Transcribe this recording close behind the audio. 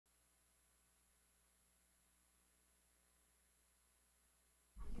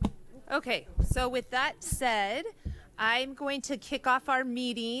Okay, so with that said, I'm going to kick off our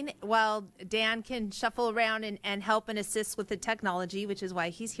meeting while Dan can shuffle around and help and assist with the technology, which is why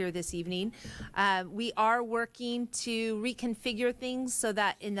he's here this evening. We are working to reconfigure things so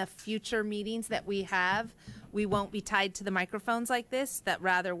that in the future meetings that we have, we won't be tied to the microphones like this, that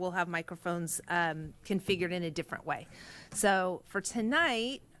rather we'll have microphones configured in a different way. So for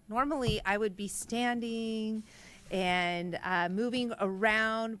tonight, normally I would be standing and moving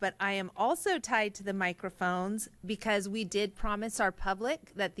around, but I am also tied to the microphones because we did promise our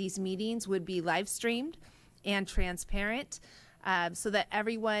public that these meetings would be live streamed and transparent, so that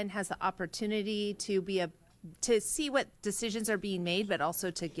everyone has the opportunity to see what decisions are being made, but also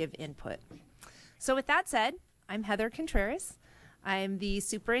to give input. So with that said, I'm Heather Contreras. I'm the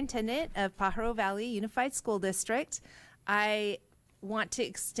superintendent of Pajaro Valley Unified School District. I want to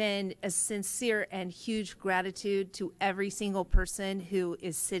extend a sincere and huge gratitude to every single person who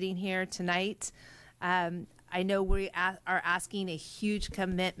is sitting here tonight. I know we are asking a huge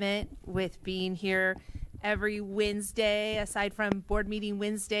commitment with being here every Wednesday, aside from board meeting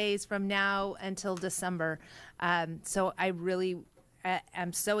Wednesdays from now until December. So I really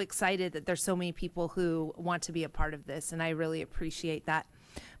am so excited that there's so many people who want to be a part of this, and I really appreciate that.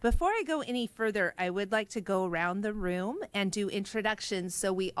 Before I go any further, I would like to go around the room and do introductions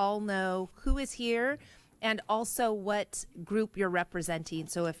so we all know who is here and also what group you're representing.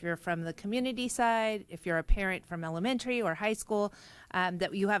 So if you're from the community side, if you're a parent from elementary or high school,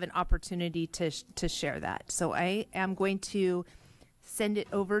 that you have an opportunity to share that. So I am going to send it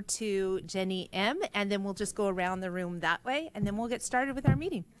over to Jenny M, and then we'll just go around the room that way, and then we'll get started with our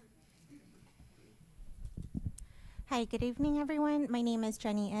meeting. Hi, good evening, everyone. My name is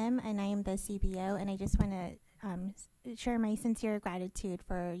Jenny M, and I am the CBO, and I just want to share my sincere gratitude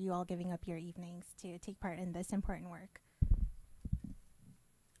for you all giving up your evenings to take part in this important work.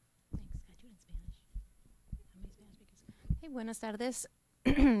 Hey, buenas tardes.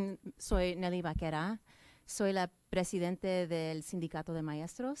 Soy Nelly Vaquera. Soy la presidente del Sindicato de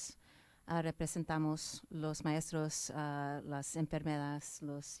Maestros. Representamos los maestros, las enfermeras,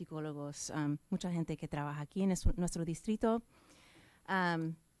 los psicólogos, mucha gente que trabaja aquí en nuestro distrito.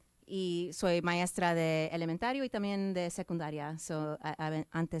 Y soy maestra de elementario y también de secundaria.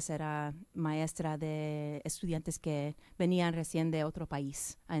 Antes era maestra de estudiantes que venían recién de otro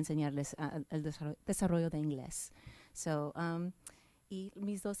país a enseñarles el desarrollo de inglés. Y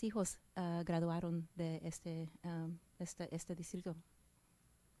mis dos hijos graduaron de este distrito.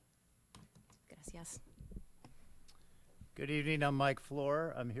 Gracias. Good evening, I'm Mike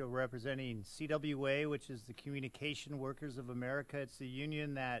Floor. I'm here representing CWA, which is the Communication Workers of America. It's the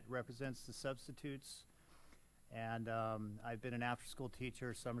union that represents the substitutes. And I've been an after-school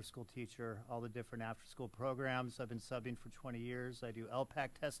teacher, summer school teacher, all the different after-school programs. I've been subbing for 20 years. I do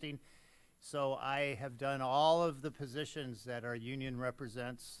LPAC testing. So I have done all of the positions that our union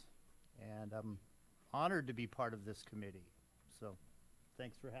represents, and I'm honored to be part of this committee. So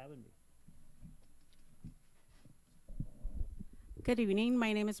thanks for having me. Good evening.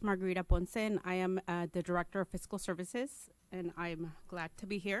 My name is Margarita Ponce, and I am the Director of Fiscal Services, and I'm glad to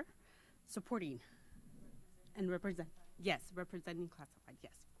be here supporting and representing classified.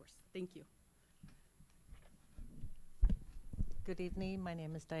 Yes, of course. Thank you. Good evening. My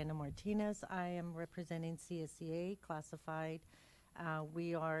name is Diana Martinez. I am representing CSEA classified.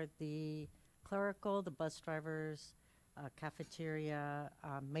 We are the clerical, the bus drivers, cafeteria,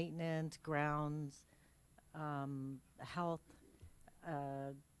 maintenance, grounds, health,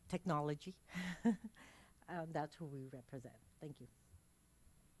 technology. That's who we represent. Thank you.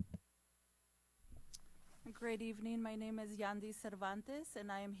 Great evening. My name is Yandy Cervantes,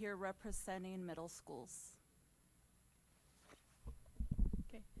 and I am here representing middle schools.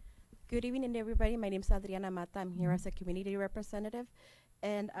 Okay. Good evening, everybody. My name is Adriana Mata. I'm here as a community representative,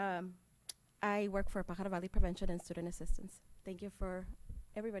 and I work for Pajaro Valley Prevention and Student Assistance. Thank you for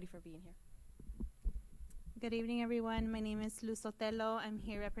everybody for being here. Good evening, everyone. My name is Luz Sotelo. I'm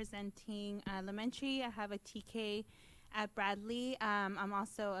here representing elementary. I have a TK at Bradley. I'm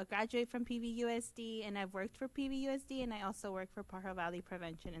also a graduate from PVUSD, and I've worked for PVUSD, and I also work for Pajaro Valley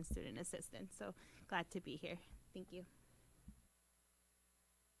Prevention and Student Assistance. So glad to be here. Thank you.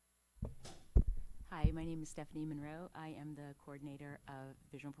 Hi, my name is Stephanie Monroe. I am the coordinator of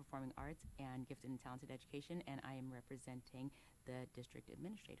Visual Performing Arts and Gifted and Talented Education, and I am representing the district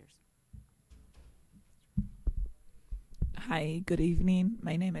administrators. Hi, good evening.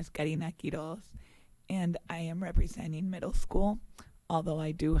 My name is Karina Quiroz, and I am representing middle school, although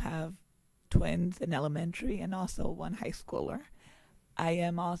I do have twins in elementary and also one high schooler. I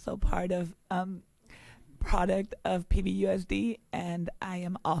am also part of product of PVUSD, and I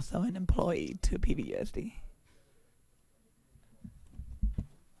am also an employee to PVUSD.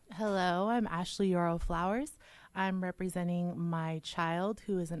 Hello, I'm Ashley Yoro Flowers. I'm representing my child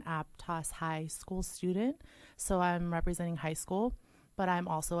who is an Aptos High School student. So I'm representing high school, but I'm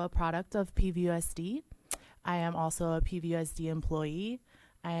also a product of PVUSD. I am also a PVUSD employee.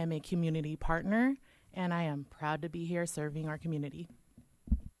 I am a community partner, and I am proud to be here serving our community.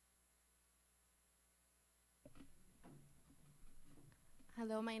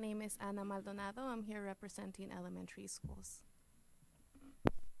 Hello, my name is Ana Maldonado. I'm here representing elementary schools.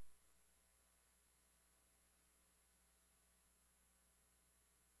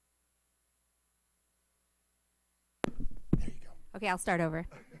 Okay, I'll start over.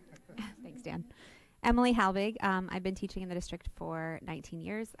 Thanks, Dan. Emily Halbig. I've been teaching in the district for 19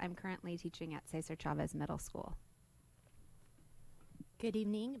 years. I'm currently teaching at Cesar Chavez Middle School. Good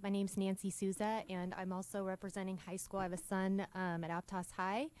evening. My name's Nancy Souza, and I'm also representing high school. I have a son at Aptos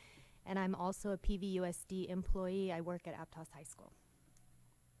High, and I'm also a PVUSD employee. I work at Aptos High School.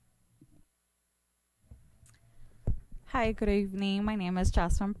 Hi, good evening. My name is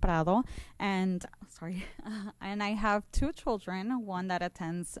Jasmine Prado, and and I have two children, one that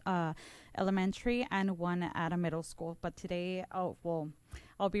attends elementary and one at a middle school. But today, I'll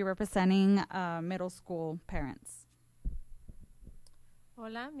be representing middle school parents.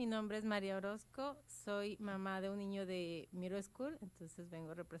 Hola, mi nombre es María Orozco. Soy mamá de un niño de middle school, entonces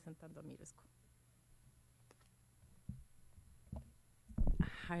vengo representando a middle school.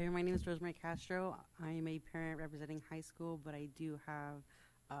 Hi, my name is Rosemary Castro. I am a parent representing high school, but I do have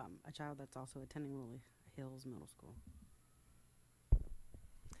a child that's also attending Rolling Hills Middle School.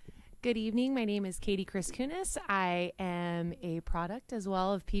 Good evening. My name is Katie Chris-Kunis. I am a product as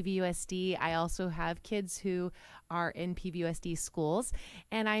well of PVUSD. I also have kids who are in PVUSD schools,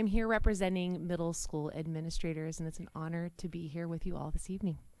 and I'm here representing middle school administrators, and it's an honor to be here with you all this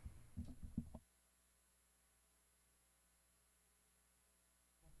evening.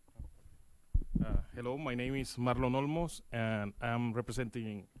 Hello, my name is Marlon Olmos, and I'm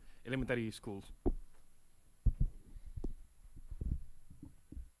representing elementary schools.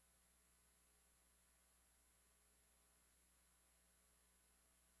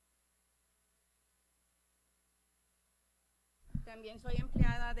 También soy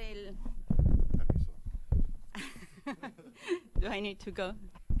empleada del... Do I need to go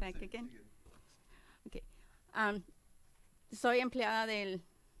back again? Okay. Soy empleada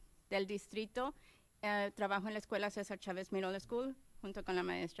del distrito. Trabajo en la escuela Cesar Chavez Middle School junto con la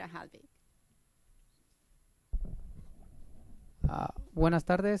maestra Halvig. Buenas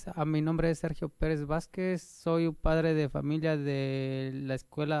tardes, mi nombre es Sergio Pérez Vázquez. Soy un padre de familia de la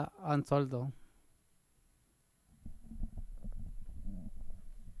escuela Ansoldo.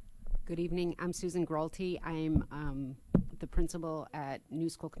 Good evening. I'm Susan Grolty. I'm the principal at New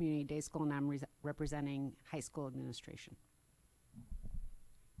School Community Day School, and I'm representing high school administration.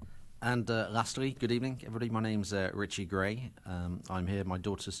 And lastly, good evening, everybody. My name's Richie Gray. I'm here. My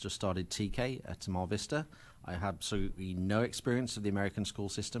daughter's just started TK at Mar Vista. I have absolutely no experience of the American school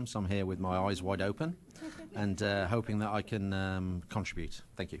system, so I'm here with my eyes wide open and hoping that I can contribute.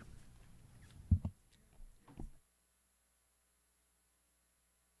 Thank you.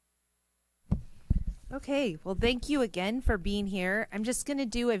 Okay, well, thank you again for being here. I'm just going to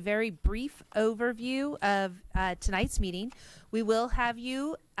do a very brief overview of tonight's meeting. We will have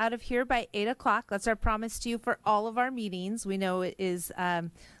you out of here by 8 o'clock. That's our promise to you for all of our meetings. We know it is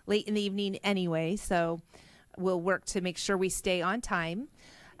late in the evening anyway, so we'll work to make sure we stay on time.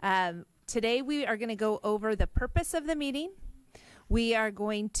 Today we are going to go over the purpose of the meeting. We are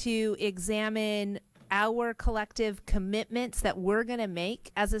going to examine our collective commitments that we're going to make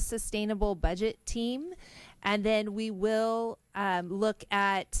as a sustainable budget team. And then we will look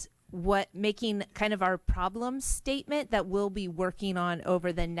at making kind of our problem statement that we'll be working on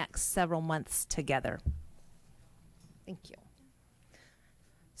over the next several months together. Thank you.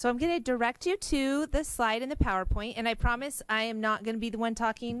 So I'm going to direct you to the slide in the PowerPoint, and I promise I am not going to be the one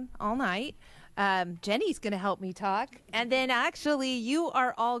talking all night. Jenny's going to help me talk, and then actually you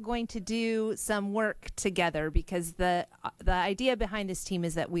are all going to do some work together, because the idea behind this team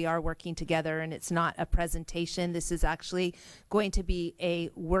is that we are working together, and it's not a presentation. This is actually going to be a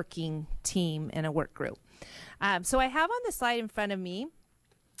working team and a work group. So I have on the slide in front of me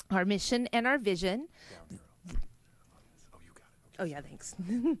our mission and our vision. Oh yeah, thanks.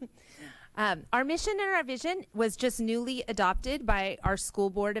 Our mission and our vision was just newly adopted by our school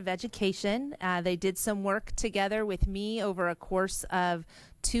board of education. They did some work together with me over a course of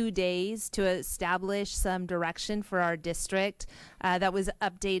 2 days to establish some direction for our district that was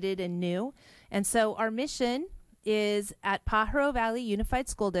updated and new. And so our mission is at Pajaro Valley Unified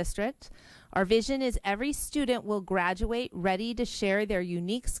School District. Our vision is every student will graduate ready to share their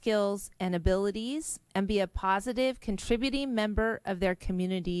unique skills and abilities and be a positive, contributing member of their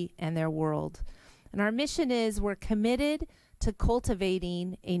community and their world. And our mission is we're committed to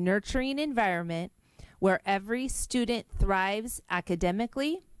cultivating a nurturing environment where every student thrives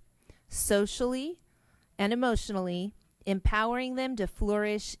academically, socially, and emotionally, empowering them to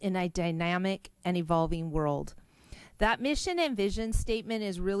flourish in a dynamic and evolving world. That mission and vision statement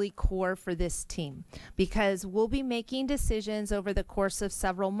is really core for this team because we'll be making decisions over the course of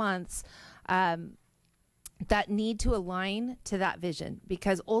several months that need to align to that vision,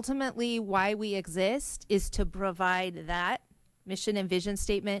 because ultimately why we exist is to provide that mission and vision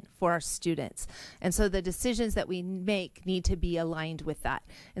statement for our students. And so the decisions that we make need to be aligned with that.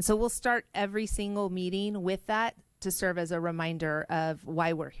 And so we'll start every single meeting with that to serve as a reminder of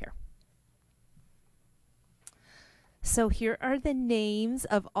why we're here. So here are the names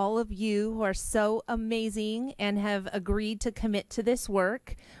of all of you who are so amazing and have agreed to commit to this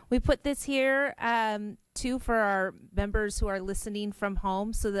work. We put this here too for our members who are listening from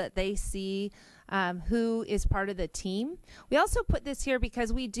home so that they see who is part of the team. We also put this here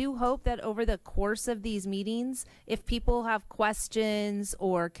because we do hope that over the course of these meetings, if people have questions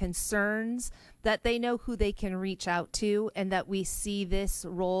or concerns, that they know who they can reach out to, and that we see this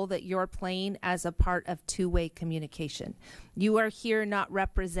role that you're playing as a part of two-way communication. You are here not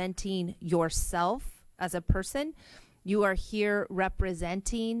representing yourself as a person. You are here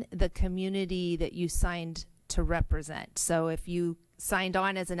representing the community that you signed to represent. So if you signed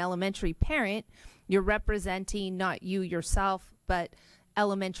on as an elementary parent, you're representing not you yourself, but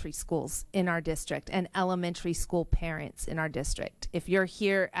elementary schools in our district and elementary school parents in our district. If you're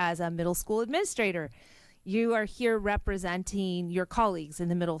here as a middle school administrator, you are here representing your colleagues in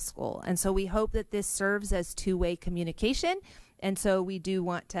the middle school. And so we hope that this serves as two-way communication. And so we do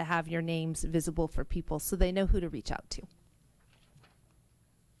want to have your names visible for people so they know who to reach out to.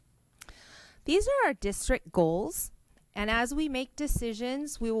 These are our district goals. And as we make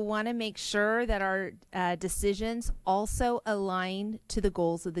decisions, we will want to make sure that our decisions also align to the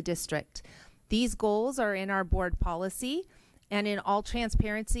goals of the district. These goals are in our board policy, and in all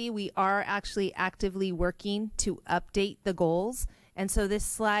transparency, we are actually actively working to update the goals. And so this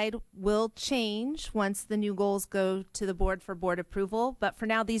slide will change once the new goals go to the board for board approval. But for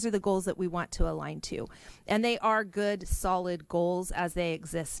now, these are the goals that we want to align to. And they are good, solid goals as they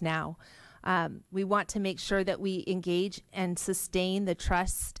exist now. We want to make sure that we engage and sustain the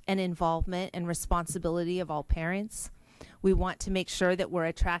trust and involvement and responsibility of all parents. We want to make sure that we're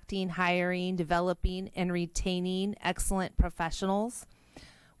attracting, hiring, developing, and retaining excellent professionals.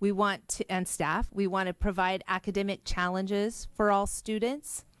 We want to, and staff, we want to provide academic challenges for all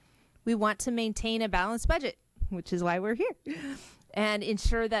students. We want to maintain a balanced budget, which is why we're here, and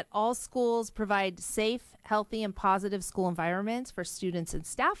ensure that all schools provide safe, healthy, and positive school environments for students and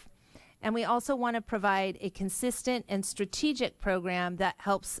staff. And we also want to provide a consistent and strategic program that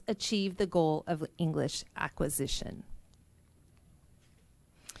helps achieve the goal of English acquisition.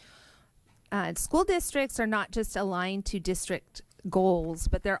 School districts are not just aligned to district goals,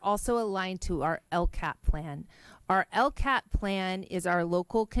 but they're also aligned to our LCAP plan. Our LCAP plan is our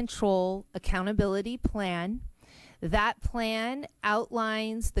local control accountability plan. That plan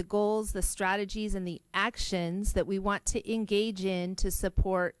outlines the goals, the strategies, and the actions that we want to engage in to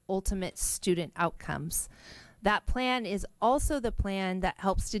support ultimate student outcomes. That plan is also the plan that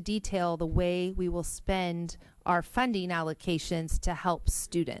helps to detail the way we will spend our funding allocations to help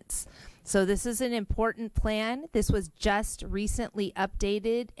students. So this is an important plan. This was just recently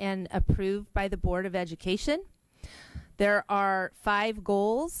updated and approved by the Board of Education. There are 5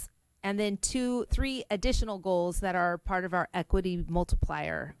 goals and then 3 additional goals that are part of our equity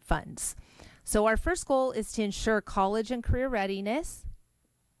multiplier funds. So our first goal is to ensure college and career readiness.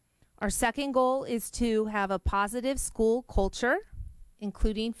 Our second goal is to have a positive school culture,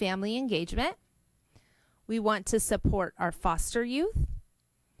 including family engagement. We want to support our foster youth.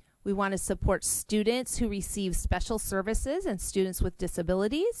 We want to support students who receive special services and students with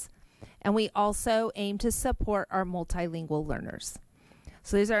disabilities. And we also aim to support our multilingual learners.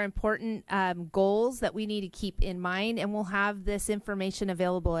 So these are important goals that we need to keep in mind, and we'll have this information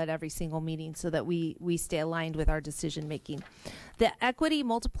available at every single meeting so that we stay aligned with our decision making. The equity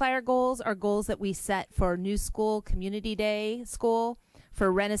multiplier goals are goals that we set for New School Community Day School,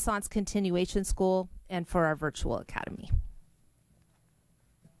 for Renaissance Continuation School, and for our virtual academy.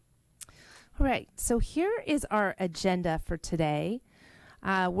 All right, so here is our agenda for today.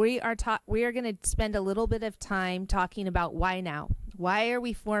 We are going to spend a little bit of time talking about why now. Why are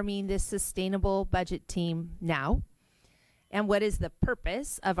we forming this sustainable budget team now? And what is the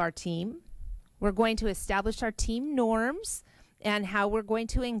purpose of our team? We're going to establish our team norms and how we're going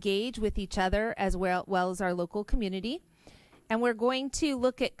to engage with each other as well as our local community. And we're going to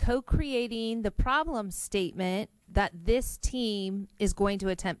look at co-creating the problem statement that this team is going to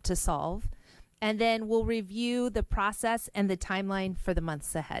attempt to solve. And then we'll review the process and the timeline for the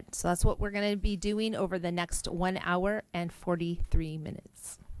months ahead. So that's what we're going to be doing over the next 1 hour and 43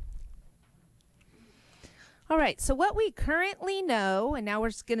 minutes. All right, so what we currently know, and now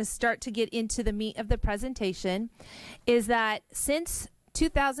we're going to start to get into the meat of the presentation, is that since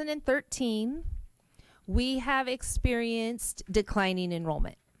 2013, we have experienced declining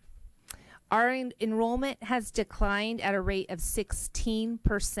enrollment. Our enrollment has declined at a rate of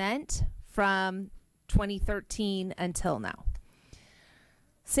 16% from 2013 until now.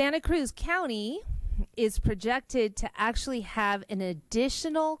 Santa Cruz County is projected to actually have an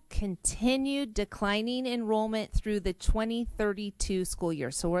additional continued declining enrollment through the 2032 school year.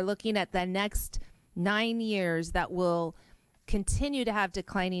 So we're looking at the next 9 years that will continue to have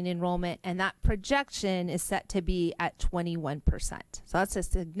declining enrollment, and that projection is set to be at 21%. So that's a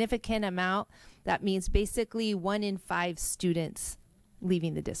significant amount. That means basically 1 in 5 students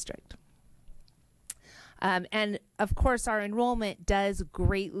leaving the district. And of course, our enrollment does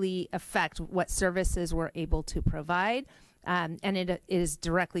greatly affect what services we're able to provide, and it is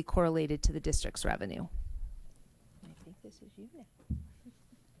directly correlated to the district's revenue. I think this is you now.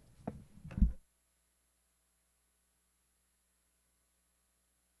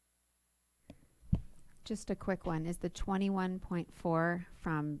 Just a quick one. Is the 21.4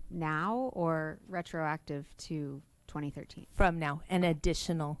 from now or retroactive to 2013? From now, an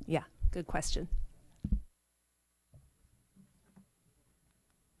additional, yeah, good question.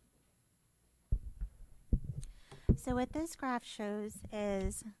 So what this graph shows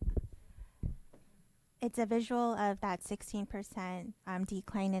is it's a visual of that 16%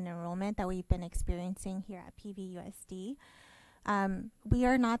 decline in enrollment that we've been experiencing here at PVUSD. We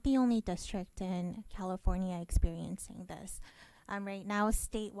are not the only district in California experiencing this. Right now,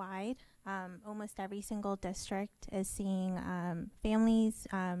 statewide, almost every single district is seeing families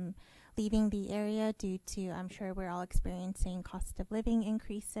leaving the area due to, I'm sure we're all experiencing cost of living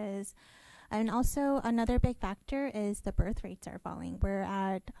increases. And also another big factor is the birth rates are falling. We're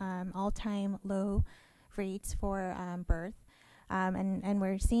at all-time low rates for birth. And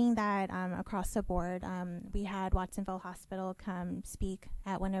we're seeing that across the board. We had Watsonville Hospital come speak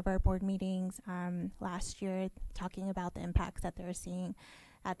at one of our board meetings last year, talking about the impacts that they're seeing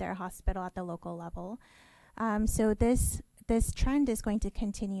at their hospital at the local level. So this trend is going to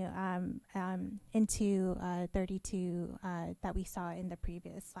continue into 32 that we saw in the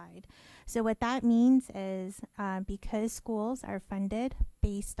previous slide. So what that means is because schools are funded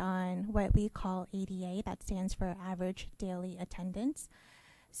based on what we call ADA, that stands for average daily attendance.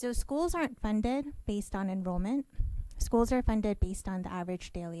 So schools aren't funded based on enrollment. Schools are funded based on the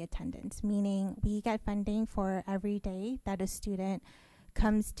average daily attendance, meaning we get funding for every day that a student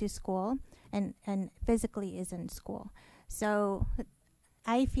comes to school and physically is in school. So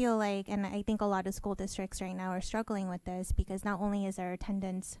I feel like, and I think a lot of school districts right now are struggling with this because not only is our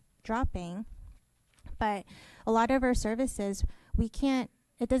attendance dropping, but a lot of our services,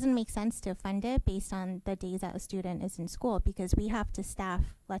 it doesn't make sense to fund it based on the days that a student is in school because we have to staff,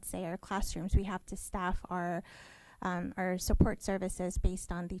 let's say, our classrooms, we have to staff our support services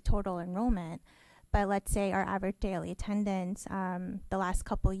based on the total enrollment. But let's say our average daily attendance, the last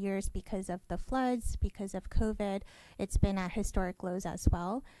couple years because of the floods, because of COVID, it's been at historic lows as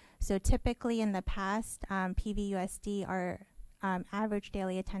well. So typically in the past, PVUSD, our average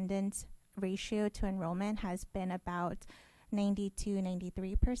daily attendance ratio to enrollment has been about 92,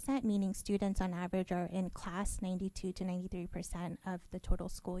 93%, meaning students on average are in class 92 to 93% of the total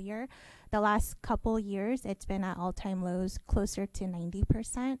school year. The last couple years, it's been at all-time lows, closer to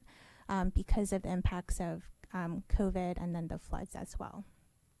 90%. Because of the impacts of COVID and then the floods as well.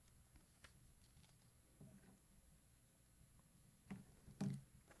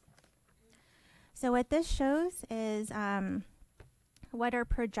 So what this shows is what our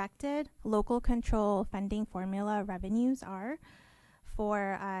projected local control funding formula revenues are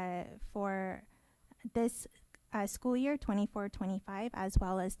for this school year 24-25 as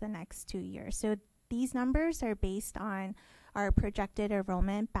well as the next 2 years. So these numbers are based on our projected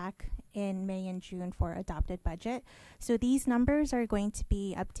enrollment back in May and June for adopted budget. So these numbers are going to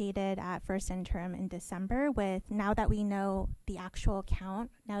be updated at first interim in December with now that we know the actual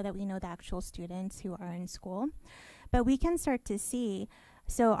count, now that we know the actual students who are in school. But we can start to see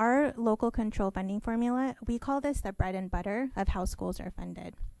So our local control funding formula, we call this the bread and butter of how schools are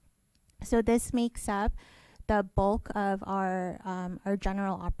funded. So this makes up the bulk of our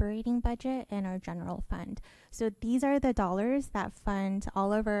general operating budget and our general fund. So these are the dollars that fund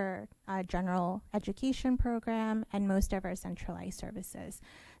all of our general education program and most of our centralized services.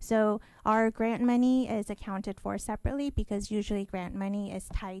 So our grant money is accounted for separately because usually grant money is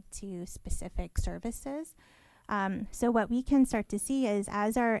tied to specific services. So what we can start to see is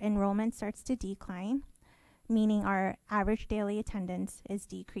as our enrollment starts to decline, meaning our average daily attendance is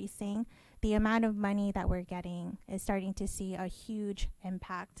decreasing, the amount of money that we're getting is starting to see a huge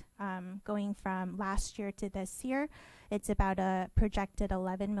impact. Going from last year to this year, it's about a projected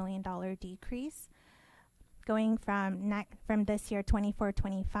 $11 million decrease. Going from this year,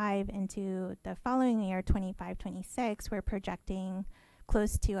 24-25, into the following year, 25-26, we're projecting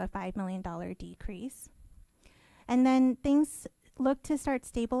close to a $5 million decrease. And then things look to start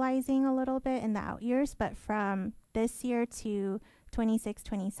stabilizing a little bit in the out years, but from this year to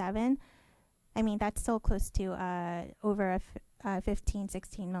 26-27, I mean, that's still close to over a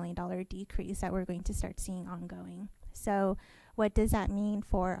 $15-16 million decrease that we're going to start seeing ongoing. So what does that mean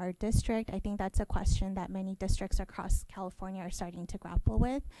for our district? I think that's a question that many districts across California are starting to grapple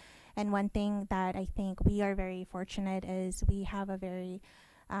with. And one thing that I think we are very fortunate is we have a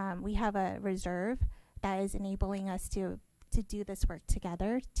reserve that is enabling us to do this work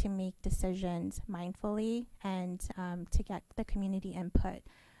together, to make decisions mindfully, and to get the community input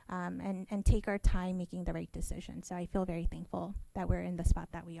and take our time making the right decision. So I feel very thankful that we're in the spot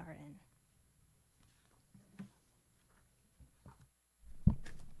that we are in.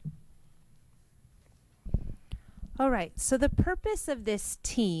 All right, so the purpose of this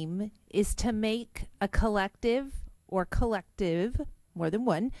team is to make a collective, more than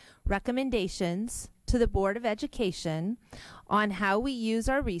one, recommendations to the Board of Education on how we use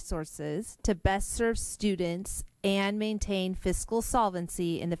our resources to best serve students and maintain fiscal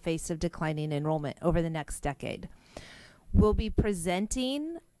solvency in the face of declining enrollment over the next decade. We'll be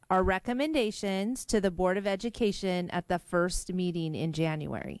presenting our recommendations to the Board of Education at the first meeting in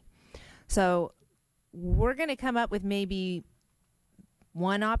January. So we're going to come up with maybe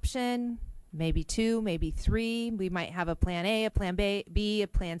one option, maybe two, maybe three. We might have a plan A, a plan B, a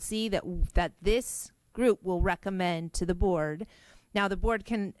plan C that this group will recommend to the board. Now the board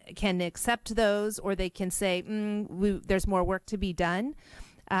can accept those, or they can say there's more work to be done.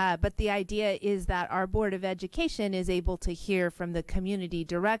 But the idea is that our Board of Education is able to hear from the community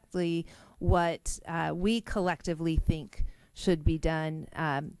directly what we collectively think should be done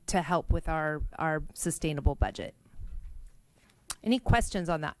to help with our sustainable budget. Any questions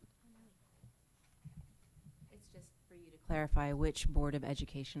on that? Clarify, which Board of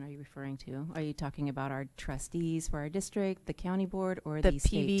Education are you referring to? Are you talking about our trustees for our district, the county board, or the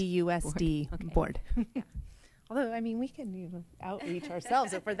state PVUSD board? Yeah. Although, I mean, we can outreach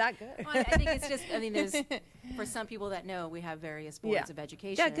ourselves if we're that good. Well, I think it's just, I mean, there's, for some people that know, we have various boards of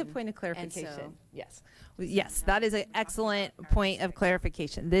education. Yeah, good point of clarification. So Yes. Yes, that is an excellent point of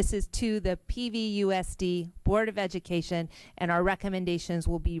clarification. This is to the PVUSD Board of Education, and our recommendations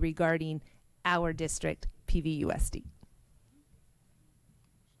will be regarding our district, PVUSD.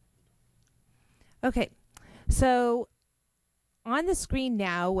 Okay, so on the screen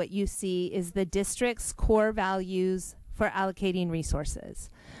now, what you see is the district's core values for allocating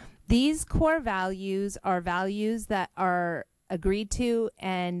resources. These core values are values that are agreed to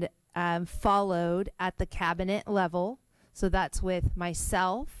and followed at the cabinet level. So that's with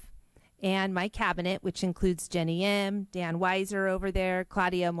myself and my cabinet, which includes Jenny M., Dan Weiser over there,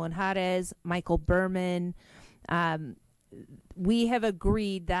 Claudia Monjarez, Michael Berman. We have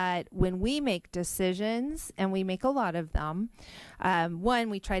agreed that when we make decisions, and we make a lot of them, one,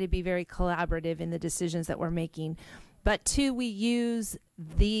 we try to be very collaborative in the decisions that we're making, but two, we use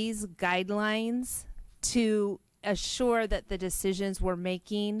these guidelines to assure that the decisions we're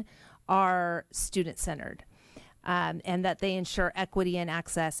making are student-centered, and that they ensure equity and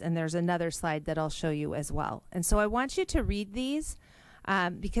access, and there's another slide that I'll show you as well. And so I want you to read these,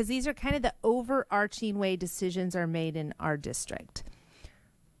 because these are kind of the overarching way decisions are made in our district.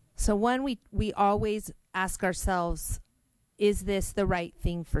 So one, we always ask ourselves, is this the right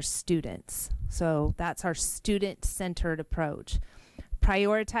thing for students? So that's our student-centered approach.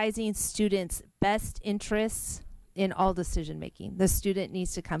 Prioritizing students' best interests in all decision making. The student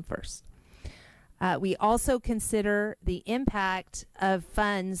needs to come first. We also consider the impact of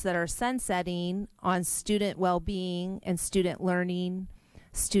funds that are sunsetting on student well-being and student learning,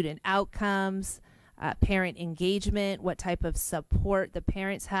 student outcomes, parent engagement, what type of support the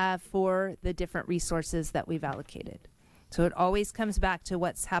parents have for the different resources that we've allocated. So it always comes back to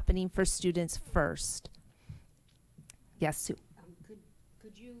what's happening for students first. Yes, Sue.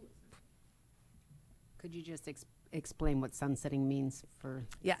 Could you just explain what sunsetting means for?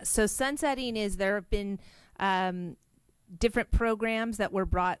 Yeah, so sunsetting is there have been different programs that were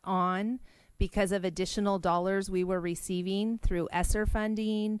brought on because of additional dollars we were receiving through ESSER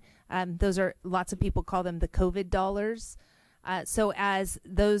funding. Those are, lots of people call them the COVID dollars. So as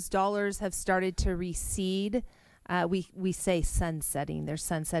those dollars have started to recede, we say sunsetting. They're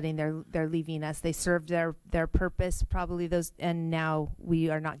sunsetting. They're leaving us. They served their purpose, probably those, and now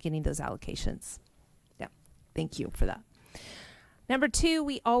we are not getting those allocations. Yeah, thank you for that. Number two,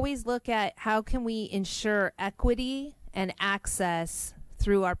 we always look at how can we ensure equity and access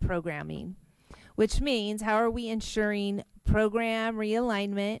through our programming, which means how are we ensuring program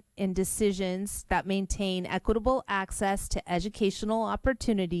realignment and decisions that maintain equitable access to educational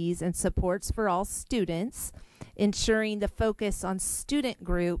opportunities and supports for all students, ensuring the focus on student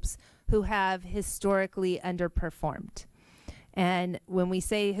groups who have historically underperformed. And when we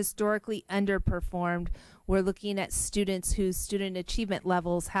say historically underperformed, we're looking at students whose student achievement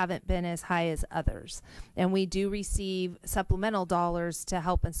levels haven't been as high as others. And we do receive supplemental dollars to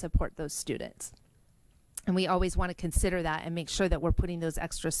help and support those students. And we always want to consider that and make sure that we're putting those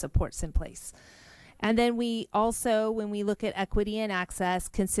extra supports in place. And then we also, when we look at equity and access,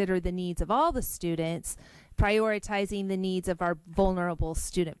 consider the needs of all the students, prioritizing the needs of our vulnerable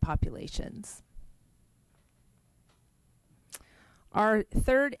student populations. Our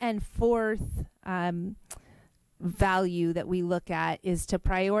third and fourth value that we look at is to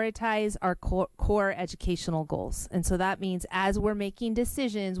prioritize our core educational goals. And so that means as we're making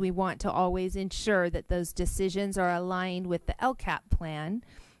decisions, we want to always ensure that those decisions are aligned with the LCAP plan.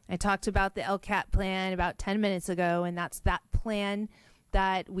 I talked about the LCAP plan about 10 minutes ago, and that's that plan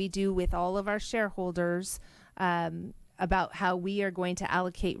that we do with all of our shareholders about how we are going to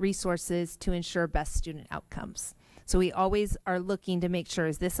allocate resources to ensure best student outcomes. So we always are looking to make sure,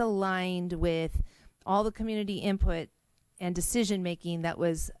 is this aligned with all the community input and decision making that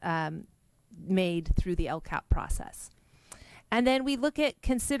was made through the LCAP process. And then we look at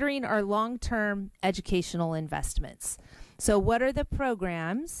considering our long-term educational investments. So what are the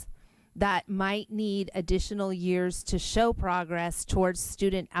programs that might need additional years to show progress towards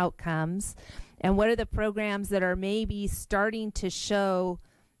student outcomes? And what are the programs that are maybe starting to show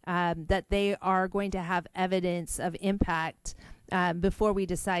that they are going to have evidence of impact before we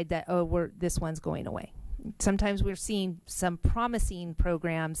decide that, oh, this one's going away. Sometimes we're seeing some promising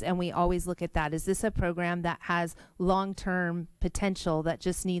programs, and we always look at that. Is this a program that has long-term potential that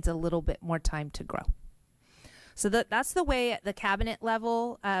just needs a little bit more time to grow? So that's the way at the cabinet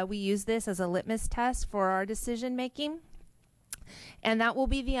level we use this as a litmus test for our decision making. And that will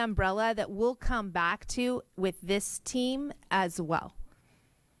be the umbrella that we'll come back to with this team as well.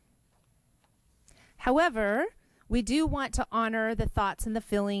 However, we do want to honor the thoughts and the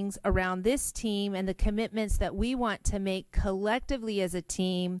feelings around this team and the commitments that we want to make collectively as a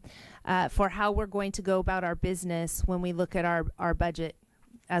team for how we're going to go about our business when we look at our budget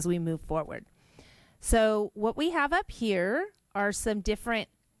as we move forward. So what we have up here are some different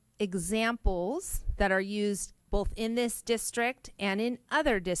examples that are used both in this district and in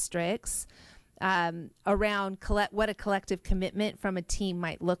other districts around what a collective commitment from a team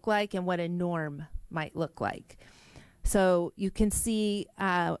might look like and what a norm might look like. So you can see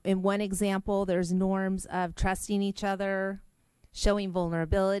in one example, there's norms of trusting each other, showing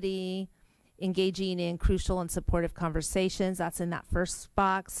vulnerability, engaging in crucial and supportive conversations. That's in that first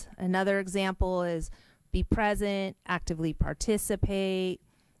box. Another example is be present, actively participate,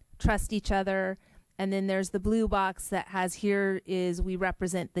 trust each other. And then there's the blue box that has here is we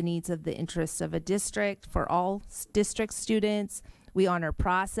represent the needs of the interests of a district for all district students. We honor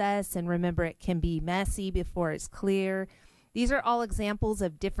process and remember it can be messy before it's clear. These are all examples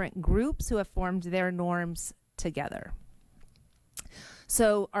of different groups who have formed their norms together.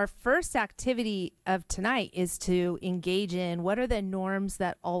 So our first activity of tonight is to engage in what are the norms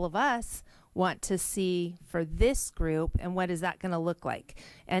that all of us want to see for this group and what is that going to look like.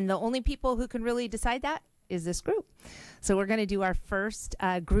 And the only people who can really decide that is this group. So we're going to do our first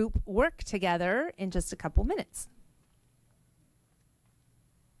group work together in just a couple minutes.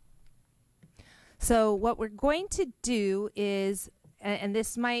 So what we're going to do is, and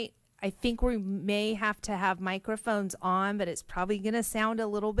this might, I think we may have to have microphones on, but it's probably going to sound a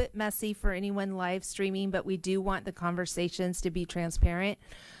little bit messy for anyone live streaming, but we do want the conversations to be transparent.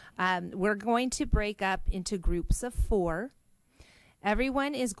 We're going to break up into groups of 4.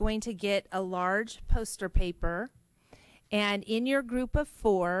 Everyone is going to get a large poster paper, And in your group of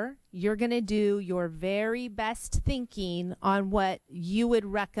 4, you're going to do your very best thinking on what you would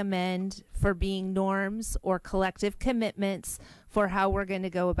recommend for being norms or collective commitments for how we're going to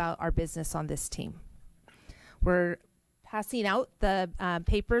go about our business on this team. We're passing out the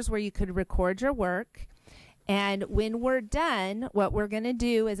papers where you could record your work. And when we're done, what we're going to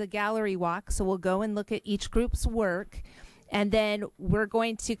do is a gallery walk. So we'll go and look at each group's work. And then we're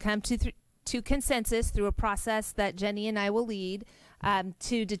going to come to consensus through a process that Jenny and I will lead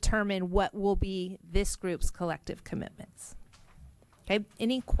to determine what will be this group's collective commitments. Okay,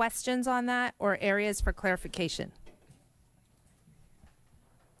 any questions on that or areas for clarification?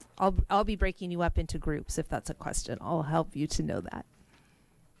 I'll be breaking you up into groups if that's a question. I'll help you to know that.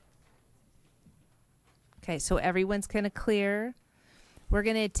 Okay, so everyone's kind of clear. We're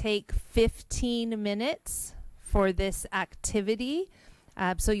going to take 15 minutes for this activity.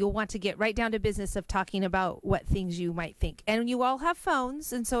 So you'll want to get right down to business of talking about what things you might think. And you all have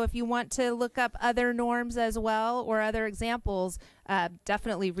phones, and so if you want to look up other norms as well or other examples,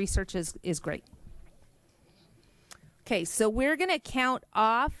 definitely research is great. Okay, so we're going to count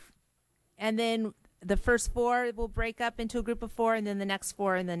off, and then the first 4 will break up into a group of 4, and then the next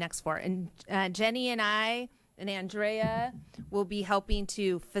 4, and the next 4. And Jenny and I and Andrea will be helping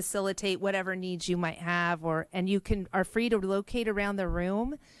to facilitate whatever needs you might have, and you are free to locate around the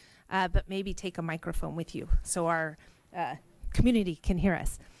room, but maybe take a microphone with you so our community can hear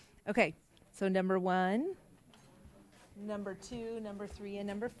us. Okay, so number 1, number 2, number 3, and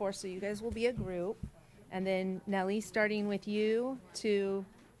number 4. So you guys will be a group. And then Nellie, starting with you to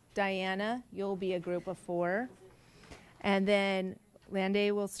Diana, you'll be a group of 4. And then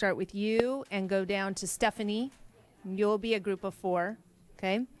Lande will start with you and go down to Stephanie. You'll be a group of 4,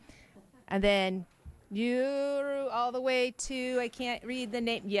 okay? And then you all the way to, I can't read the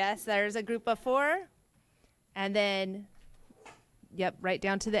name. Yes, there's a group of 4. And then, yep, right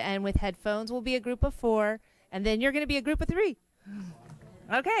down to the end with headphones will be a group of 4. And then you're going to be a group of 3.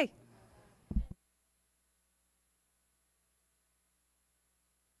 Okay.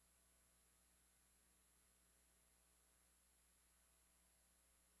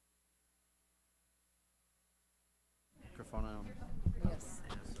 Microphone on. Yes,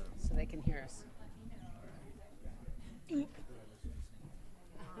 so they can hear us.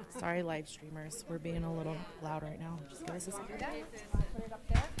 Sorry, live streamers. We're being a little loud right now. Just give us a second. Put it up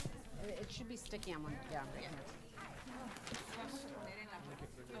there. It should be sticky on one. Yeah, right here.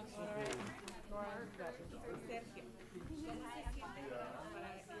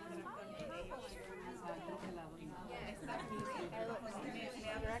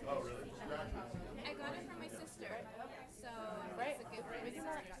 I got it from my sister, so right. it's a good price.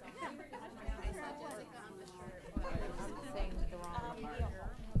 I'm saying the wrong part.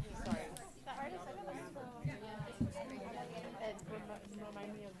 Sorry.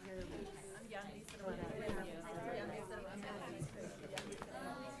 Remind me of your.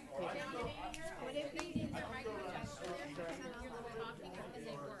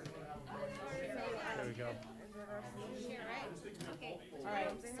 There we go. Okay. All right,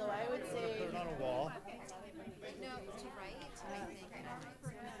 so I would say. Put it on a wall. No, to right, I think.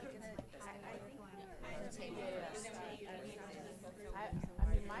 I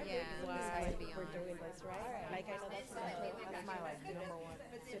mean, my Yeah, why this has to be we're on. doing this, right? Like, I know that's my like number 1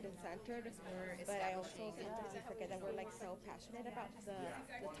 student-centered, but I also sometimes I forget that we're like so passionate about the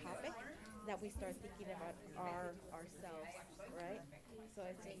topic that we start thinking about ourselves, right? So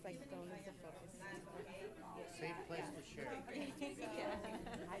it's just like don't lose the focus. Safe place to share. I think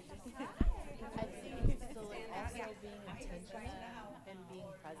so, like also being intentional and being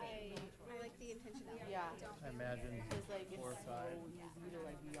present. I like the intentionality. Yeah. I imagine Because like 4 or it's 5. so easy to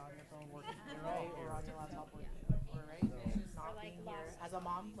like be on your phone working, right, or on your laptop working, or right, not being here. As a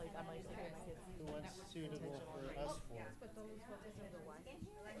mom, like I'm like looking at my kids. What's suitable for us 4?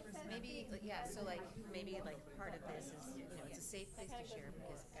 Maybe, yeah, so like, maybe like part of this is, you know, it's a safe place to share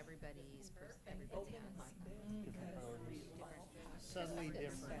because everybody has Different priorities. Subtly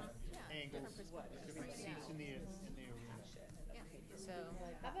different angles. Different seats in the arena. Yeah, so.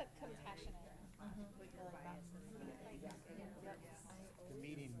 How about compassionate? The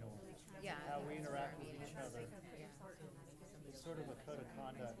meeting norms. Yeah. How we interact with each other. It's sort of a code of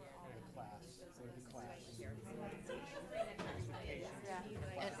conduct for the class, or the class.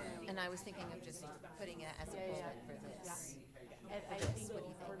 And I was thinking of just putting it as a bullet for this. And I think What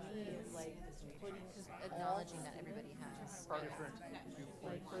do you for think? me it's like putting Acknowledging that everybody has.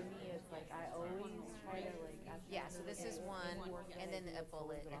 Like for me it's like I always try to like Yeah, so this is one, and then a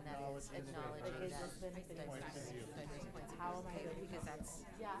bullet, and that is acknowledging that diverse points. How am I going to, because that's,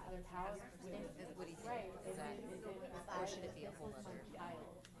 what do you think? Is that, or should it be a whole other?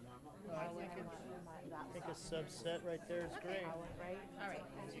 I think a subset right there is great. All right.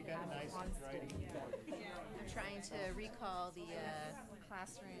 You got nice writing. I'm trying to recall the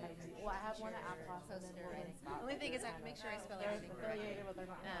classroom. Well, I have one at Aptos and then we'll then stop. The only thing is I have to make sure I spell everything correctly. But they're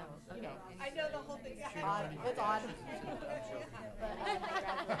not. Okay. I know the whole thing. Odd. It's odd.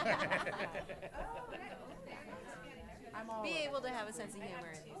 I'm all Be able to have a sense of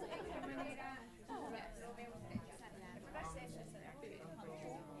humor. Oh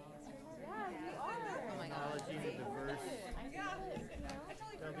my God. Acknowledging the diverse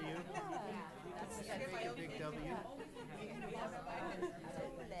W. Big W.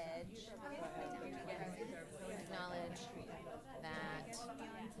 Acknowledge that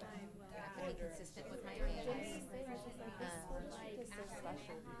I have to be consistent with my things.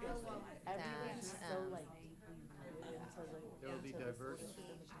 There will be diverse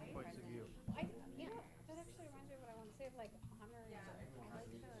points of view. That actually reminds me of what I want to say of like honor. I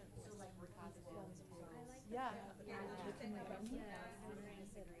like the Yeah.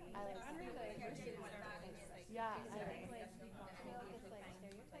 Yeah.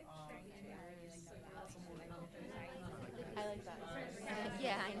 I like that.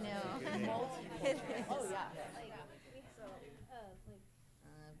 Yeah, I know. Oh yeah.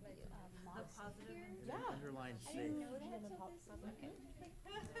 Yeah. Underline I safe. didn't know that until this. Okay.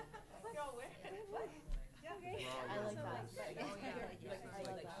 I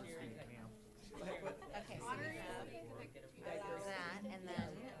like that. Okay, so we have that, and then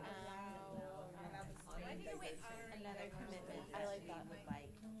another commitment. I like that. Would like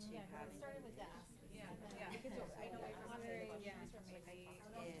to have. Starting with that. Is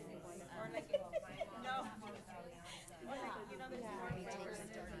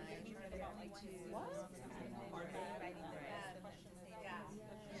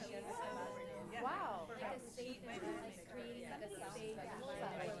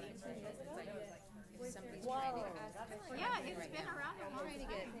Wow. Yeah, it's been around. I'm trying to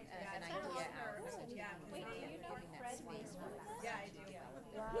get an idea out. Wait, do you know Fred space for that? Yeah, I do. He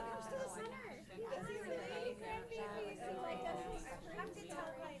goes to the center. He's a really grandbaby. So like, I have to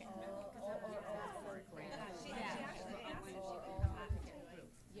tell like, she actually asked if she could come back.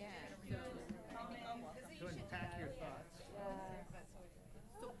 Yeah. To unpack your thoughts.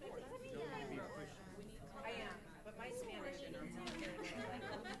 I am, but my Spanish is not very good.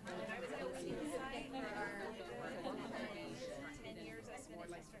 When I was at Website for our 10 years, I spent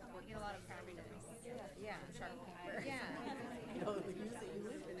working a lot of properties. Yeah, sharp paper. Yeah.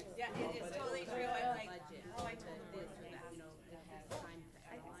 Yeah, it's totally true. I'm like, oh, I told her this.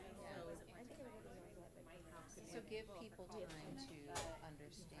 So give people time to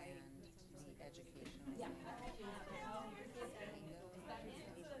understand the educational. Yeah.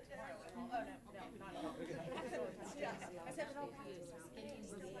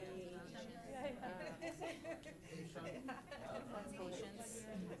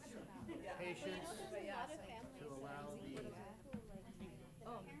 Patience to allow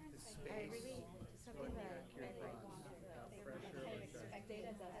the space to unpack your thoughts without pressure or judgment.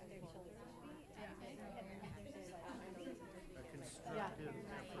 A constructive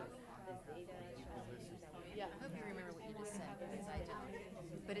effort because this is I hope you remember what you just said, because I don't.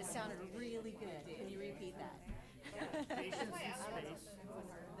 But it sounded really good. Can you repeat that? patience and space.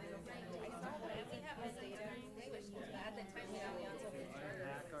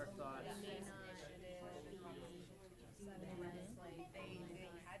 Unpack our thoughts.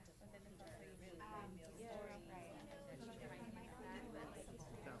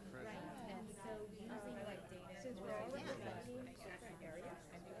 Without pressure.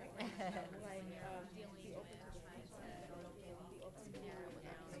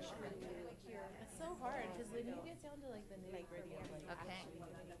 It's so hard because then you get down to like the nitty gritty of like Okay.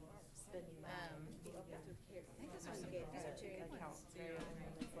 spending These are two good ones. accounts, right? And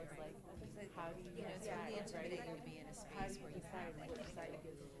then it's like how do you It's really intimidating to be in a space where you have like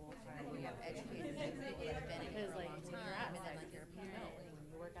you have educated people that have been in it for a long time, and then like you're a parent,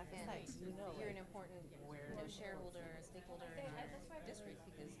 you work at the and site, you know you're an important shareholder, stakeholder in our district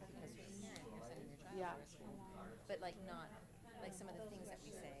because you're a parent, you're sending your child to a school, but like not like some of the things that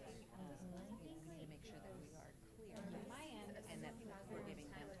we say. We need to make sure that we are clear and that we're giving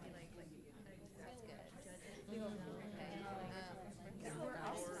them time.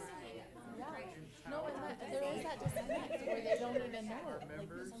 That's good. Okay. No, and there is that disconnect where they don't even know. Like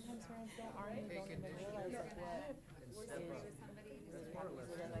sometimes parents don't even realize like what is. I think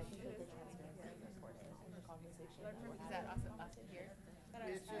that the transparency is important in the conversation. Is that also us in here?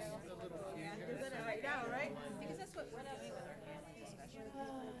 It's just a little fusion. We're doing it right now, right? Because that's what we're doing with our family discussion.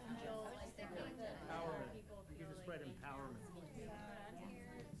 Empowerment. You can just write empowerment.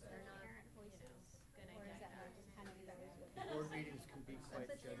 Board meetings can be quite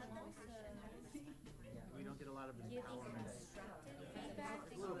judgmental. We don't get a lot of empowerment. A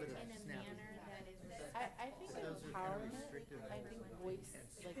little bit of snapping. I think empowerment, I think voice,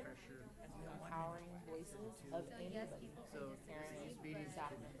 like empowering voices of anybody. So these meetings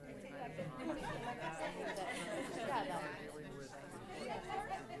staff can member. be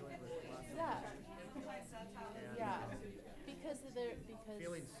Yeah, because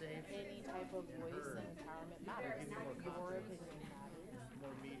feeling safe any type of voice and empowerment matters. Your opinion matters.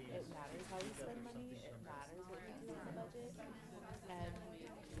 more meetings. It matters how we spend money. It matters what we do with the budget. And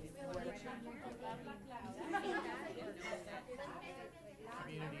what a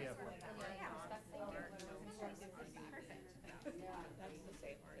Community effort. That's the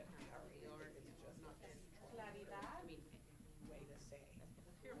same word, empower, or it's just not way to say.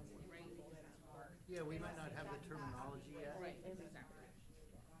 Yeah, we might not have the terminology yet. Right, exactly.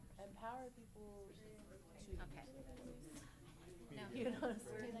 Empower people to Okay. Now, you know,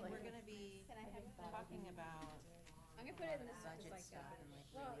 we're going to be talking about I'm gonna put it in this budget like stuff and like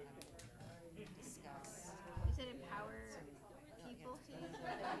well, discuss. you said empower people to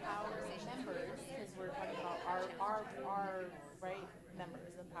empower members, because we're talking about our right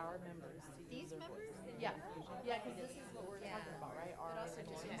members, empower members to use these their members? voice. Yeah, because this is what we're talking about, right? Our But also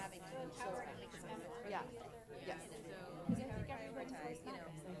just voice. having to Empower each member. Yeah. Yes. Because I think everybody's prioritize, voice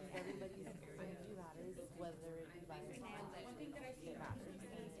matters. I think everybody's energy matters, whether it be by it matters.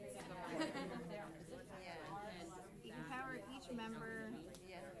 Empower each member to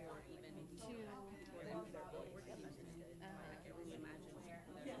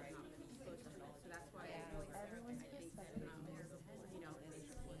everyone's perspective.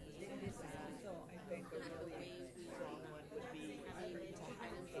 So I think a really strong one would be to have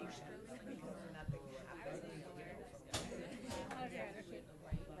patience because nothing happens.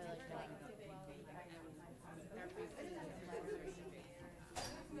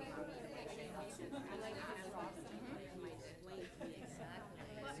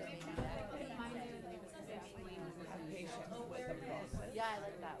 Yeah, I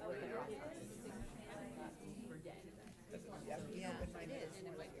like that with the process. Yeah, it is.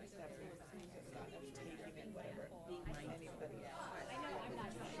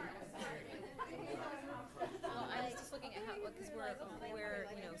 Well, I was just looking at how, because we're,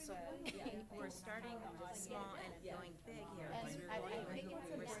 you know, so we're starting small and going big here. Because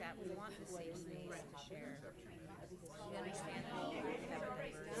we want the safe space to share. We understand that we have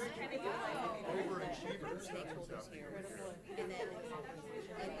we're trying to do stakeholders here. And then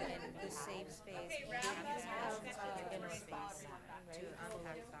in the safe space, we have this inner space to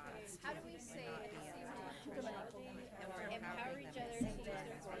unpack thoughts. How do we say And we're empower each other to use their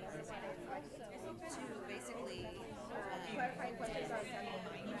voice to basically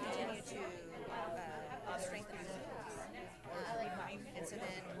continue to strengthen themselves. And so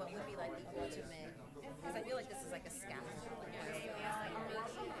then what would be like the ultimate, because I feel like this is like a scaffold. 9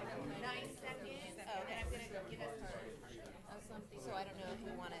 seconds. Oh, okay. I'm going to give us something. So I don't know if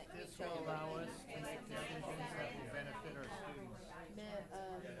we want to This will allow us to make decisions that will benefit our students.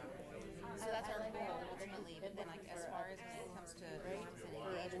 So that's our goal ultimately, but then like as far as when it comes to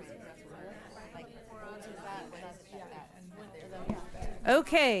norms and engagement, that's where like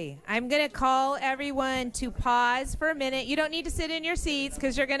Okay, I'm going to call everyone to pause for a minute. You don't need to sit in your seats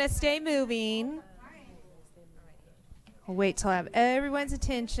because you're going to stay moving. I'll wait till I have everyone's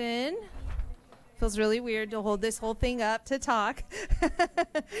attention. Feels really weird to hold this whole thing up to talk.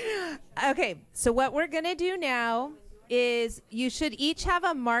 Okay, so what we're going to do now is you should each have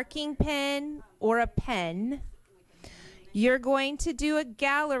a marking pen or a pen. You're going to do a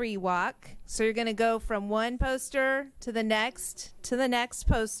gallery walk. So you're going to go from one poster to the next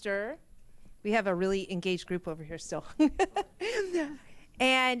poster. We have a really engaged group over here still.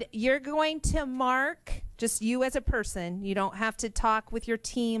 And you're going to mark, just you as a person. You don't have to talk with your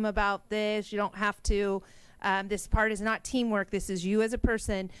team about this. You don't have to, this part is not teamwork. This is you as a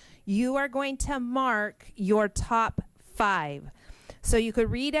person. You are going to mark your top 5. So you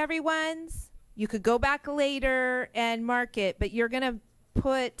could read everyone's. You could go back later and mark it, but you're going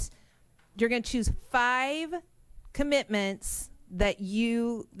to choose 5 commitments that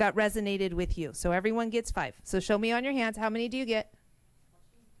resonated with you. So everyone gets 5. So show me on your hands. How many do you get?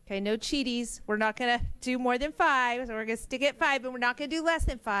 Okay, no cheaties. We're not going to do more than 5. So we're going to stick at 5, and we're not going to do less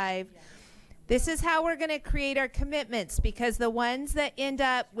than 5. This is how we're going to create our commitments, because the ones that end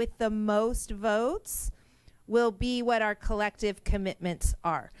up with the most votes will be what our collective commitments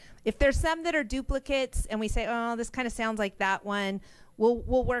are. If there's some that are duplicates and we say, oh, this kind of sounds like that one,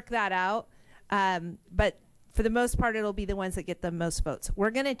 we'll work that out. But for the most part, it'll be the ones that get the most votes.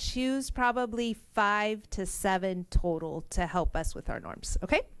 We're going to choose probably 5 to 7 total to help us with our norms.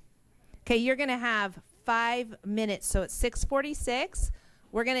 Okay? Okay, you're going to have 5 minutes. So it's 6:46.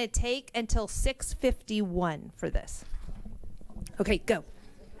 We're going to take until 6:51 for this. Okay, go.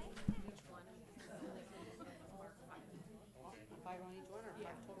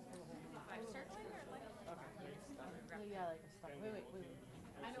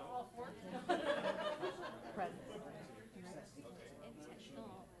 I know all 4. Present.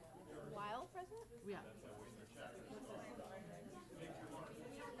 Intentional. While present? Yeah.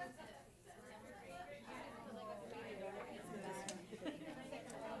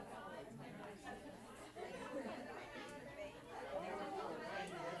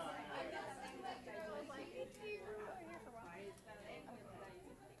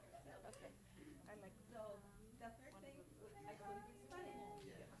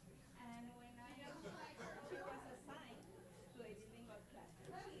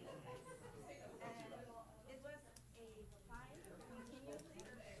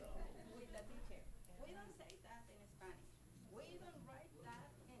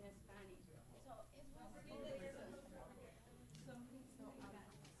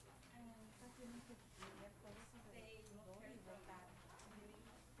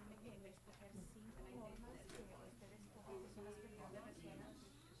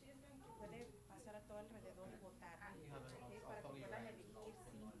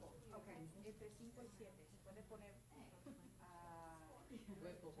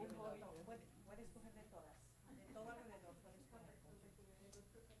 Puede escoger de todas. De todo alrededor puedes poner.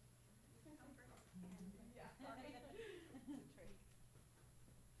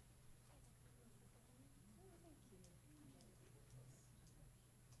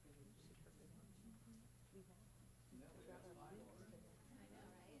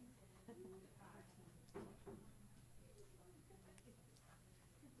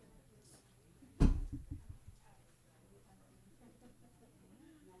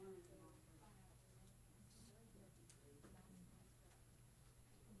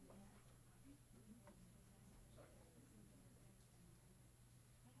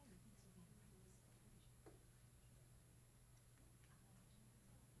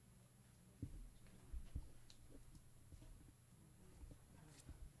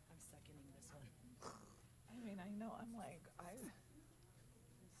 I mean, I know, I'm like,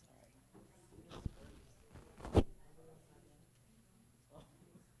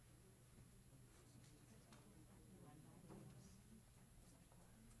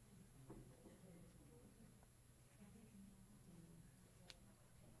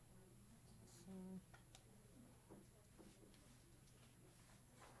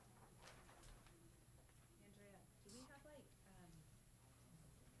 Andrea, do we have like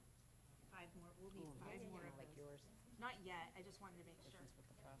 5 more? We'll need 5 more of like yours. Not yet. I just wanted to make sure. With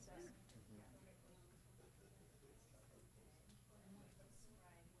the process.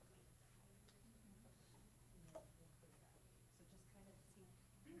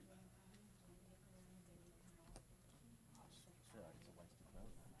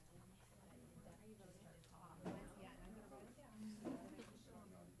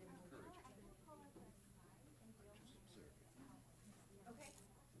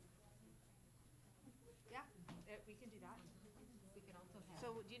 We can do that. We can also have.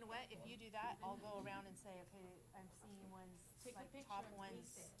 So do you know what? If you do that, I'll go around and say, okay, I'm seeing ones Take like a picture top and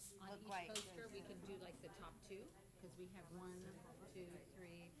ones paste it. On look each like. poster, we could do like the top 2, because we have 1, 2,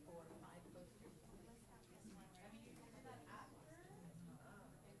 3, 4, 5 posters.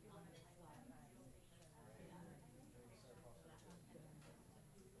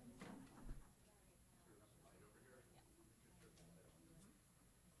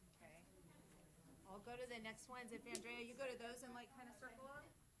 Okay. I'll go to the next ones. If Andrea, you go to those and like kind of circle them.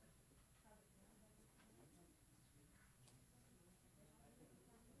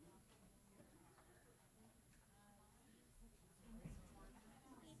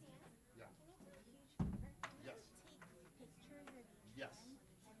 Yes.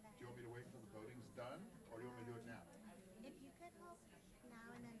 Do you want me to wait till the voting's done, or do you want me to do it now? If you could help now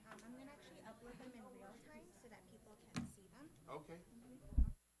and then, I'm going to actually upload them in real time so that people can see them. Okay.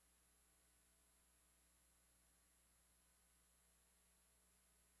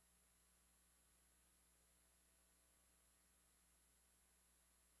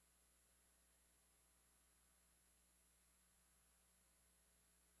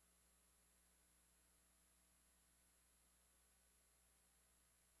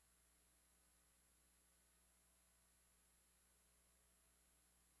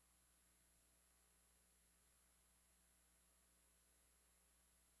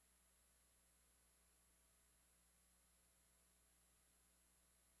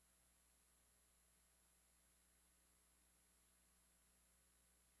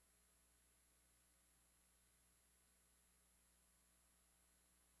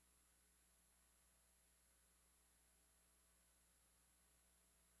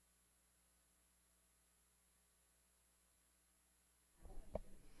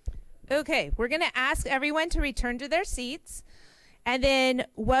 Okay, we're going to ask everyone to return to their seats. And then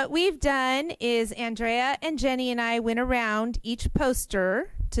what we've done is Andrea and Jenny and I went around each poster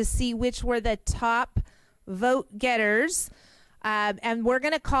to see which were the top vote getters. And we're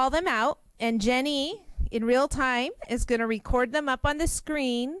going to call them out. And Jenny, in real time, is going to record them up on the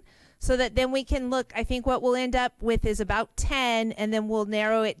screen so that then we can look. I think what we'll end up with is about 10, and then we'll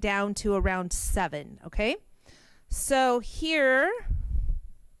narrow it down to around 7, okay? So here,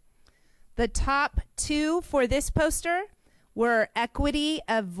 the top 2 for this poster were equity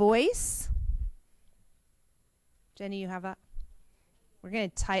of voice. Jenny, you have that?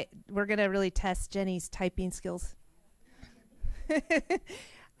 We're gonna really test Jenny's typing skills.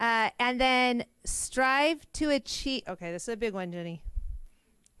 And then strive to achieve. Okay, this is a big one, Jenny.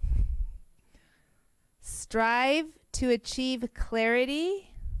 Strive to achieve clarity,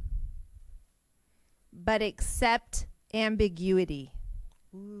 but accept ambiguity.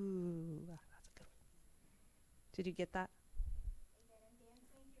 Ooh, that's a good one. Did you get that?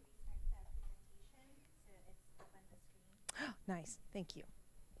 Nice. Thank you.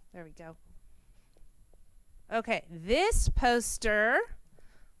 There we go. Okay, this poster,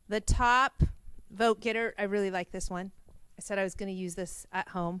 the top vote getter, I really like this one. I said I was going to use this at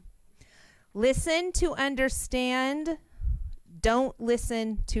home. Listen to understand. Don't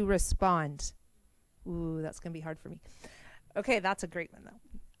listen to respond. Ooh, that's going to be hard for me. Okay, that's a great one, though.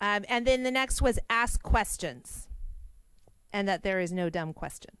 And then the next was ask questions, and that there is no dumb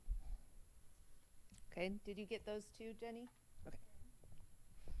question. Okay, did you get those two, Jenny? Okay.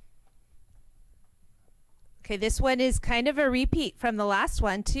 Okay, this one is kind of a repeat from the last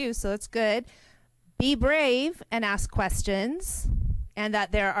one, too, so it's good. Be brave and ask questions, and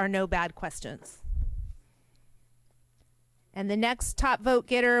that there are no bad questions. And the next top vote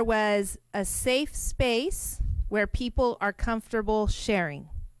getter was a safe space where people are comfortable sharing.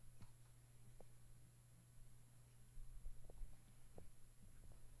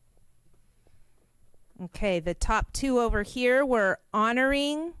 Okay, the top 2 over here were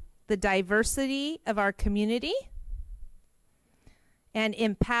honoring the diversity of our community and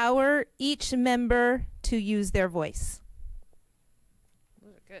empower each member to use their voice.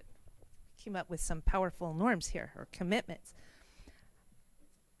 Those are good. Came up with some powerful norms here, or commitments.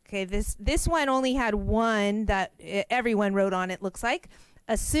 Okay, this one only had one that everyone wrote on, it looks like.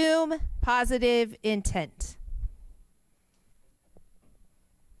 Assume positive intent.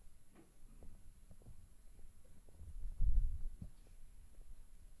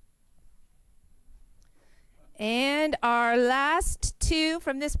 And our last 2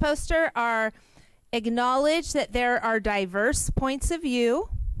 from this poster are acknowledge that there are diverse points of view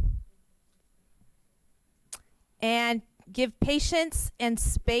and give patience and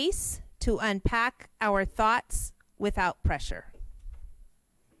space to unpack our thoughts without pressure.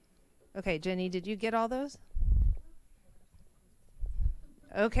 Okay, Jenny, did you get all those?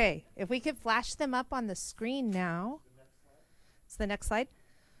 Okay, if we could flash them up on the screen now. It's the next slide.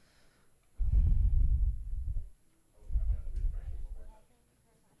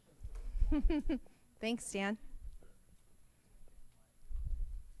 Thanks, Dan.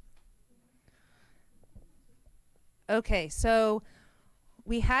 Okay, so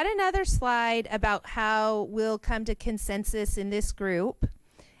we had another slide about how we'll come to consensus in this group.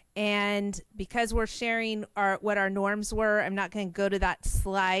 And because we're sharing what our norms were, I'm not going to go to that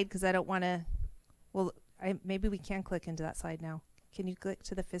slide because I don't want to. Well, maybe we can click into that slide now. Can you click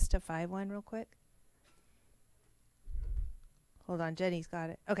to the FISTA 5 one real quick? Hold on, Jenny's got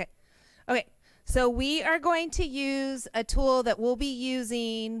it. Okay. Okay, so we are going to use a tool that we'll be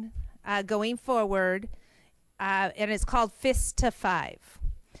using going forward, and it's called FISTA 5.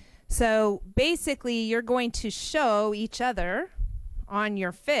 So basically, you're going to show each other on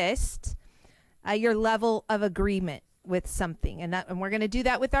your fist your level of agreement with something, and we're going to do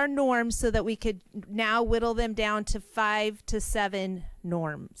that with our norms so that we could now whittle them down to 5 to 7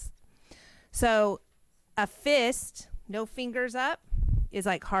 norms. So a fist, no fingers up, is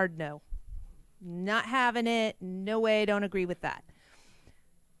like hard no. Not having it, no way, don't agree with that.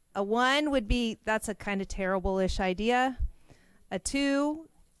 A 1 would be, that's a kind of terrible-ish idea. A 2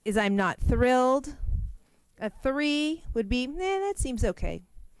 is I'm not thrilled. A 3 would be, that seems okay.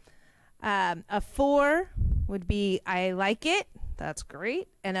 A 4 would be, I like it, that's great.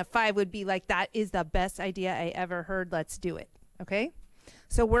 And a 5 would be like, that is the best idea I ever heard, let's do it, okay?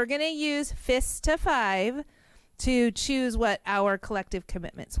 So we're gonna use FISTA 5 to choose what our collective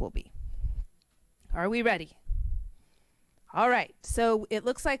commitments will be. Are we ready? All right, so it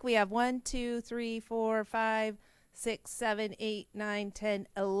looks like we have 1, 2, 3, 4, 5, 6, 7, 8, 9, 10,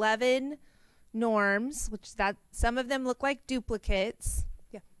 11 norms, which some of them look like duplicates.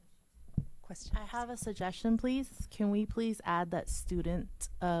 Yeah. question. I have a suggestion, please. Can we please add that student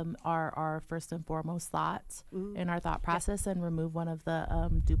are our first and foremost thoughts in our thought process and remove one of the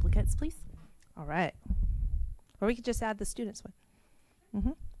duplicates, please? All right. Or we could just add the students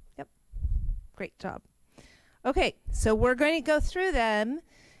one. Yep. Great job. Okay, so we're going to go through them,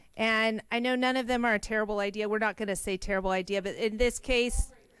 and I know none of them are a terrible idea. We're not going to say terrible idea, but in this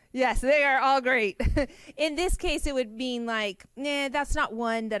case, yes, they are all great. In this case, it would mean like, nah, that's not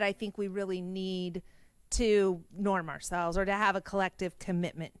one that I think we really need to norm ourselves or to have a collective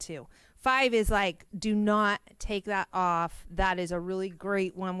commitment to. 5 is like, do not take that off. That is a really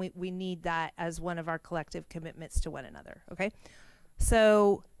great one. We need that as one of our collective commitments to one another, okay?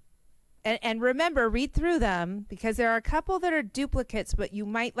 So, and remember, read through them because there are a couple that are duplicates, but you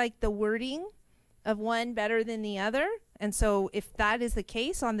might like the wording of one better than the other. And so if that is the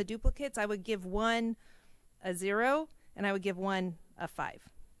case on the duplicates, I would give one a 0 and I would give one a 5.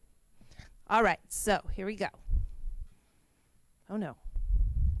 All right, so here we go. Oh no.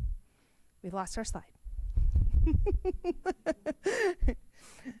 We've lost our slide.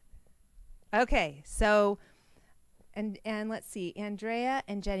 Okay, so and let's see, Andrea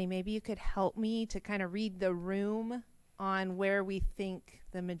and Jenny, maybe you could help me to kind of read the room on where we think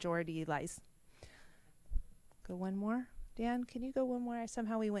the majority lies. Go one more. Dan, can you go one more?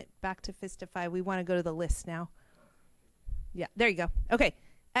 Somehow we went back to Fistify. We want to go to the list now. Yeah, there you go. Okay,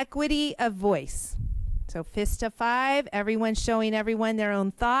 equity of voice. So Fistify, everyone's showing everyone their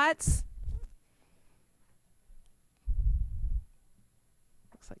own thoughts.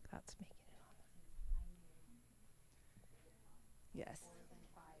 Looks like that's making it on. Yes.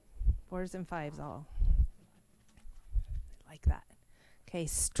 4s and 5s all. Like that. Okay,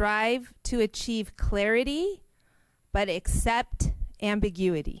 strive to achieve clarity, but accept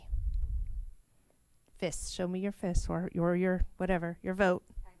ambiguity. Fists. Show me your fist or your whatever, your vote.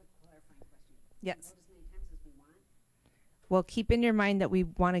 I have a clarifying question. Yes. Vote as many times as we want. Well, keep in your mind that we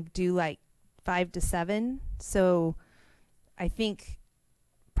want to do like 5 to 7. So I think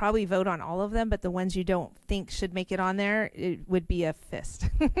probably vote on all of them, but the ones you don't think should make it on there, it would be a fist.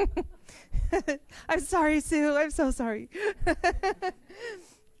 I'm sorry, Sue. I'm so sorry.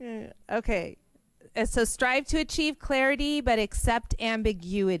 Okay. So strive to achieve clarity, but accept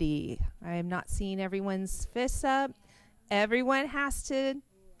ambiguity. I am not seeing everyone's fists up. Everyone has to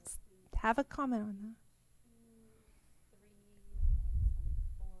have a comment on that.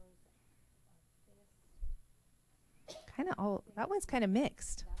 Kind of all, that one's kind of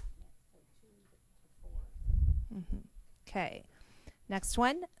mixed. Okay. Next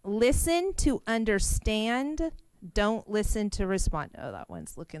one. Listen to understand. Don't listen to respond. Oh, that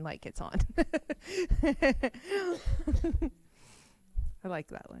one's looking like it's on. I like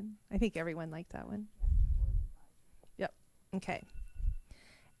that one. I think everyone liked that one. Yep. Okay.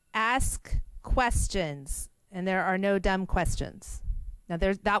 Ask questions, and there are no dumb questions. Now,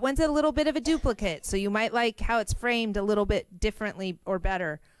 that one's a little bit of a duplicate, so you might like how it's framed a little bit differently or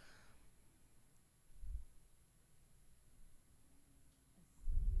better.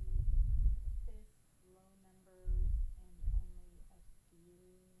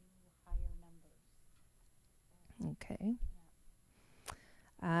 Okay.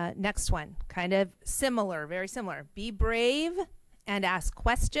 Next one, kind of similar, very similar. Be brave and ask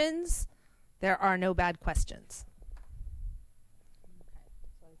questions. There are no bad questions.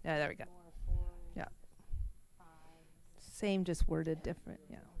 Yeah, there we go. Yeah. Same, just worded different.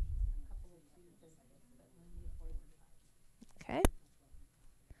 Yeah. Okay.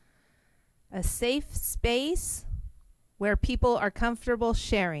 A safe space where people are comfortable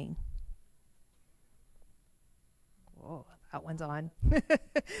sharing. Whoa, that one's on.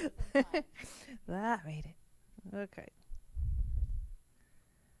 That made it. Okay.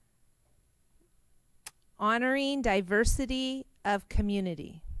 Honoring diversity of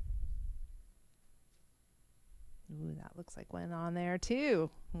community. Ooh, that looks like one on there too.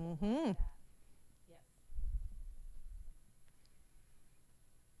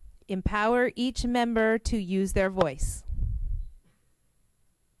 Empower each member to use their voice.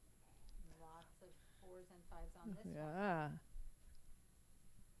 Lots of 4s and 5s on this Yeah.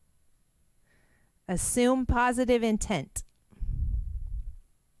 Assume positive intent.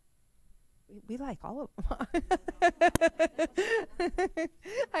 We like all of them.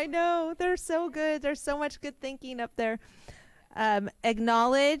 I know, they're so good. There's so much good thinking up there.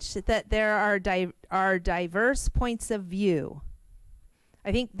 Acknowledge that there are diverse points of view.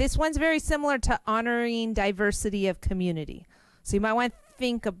 I think this one's very similar to honoring diversity of community. So you might want to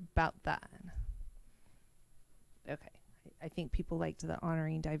think about that. Okay. I think people liked the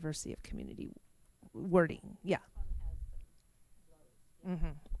honoring diversity of community wording. Yeah.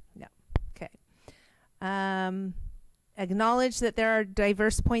 Yeah. Okay. Acknowledge that there are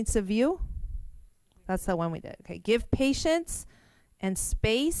diverse points of view. That's the one we did. Okay. Give patience and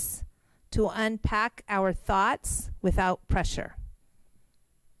space to unpack our thoughts without pressure.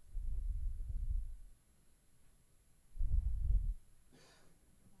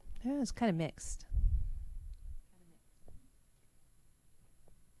 Yeah, it's kind of mixed.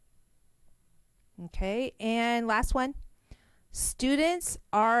 Okay, and last one. Students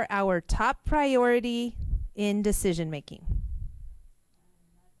are our top priority in decision making.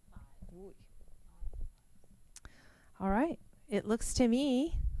 All right. It looks to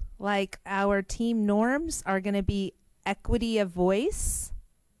me like our team norms are going to be equity of voice,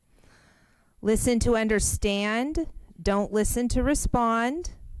 listen to understand, don't listen to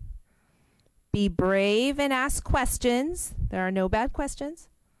respond, be brave and ask questions. There are no bad questions.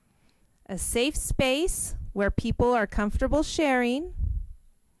 A safe space where people are comfortable sharing,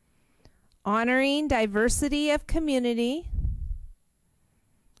 honoring diversity of community,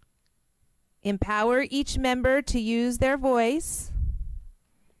 empower each member to use their voice,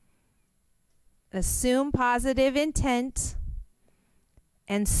 assume positive intent,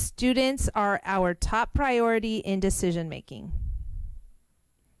 and students are our top priority in decision making.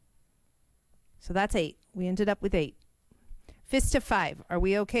 So that's 8. We ended up with 8. Fist to 5. Are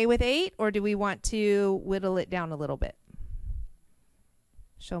we okay with 8, or do we want to whittle it down a little bit?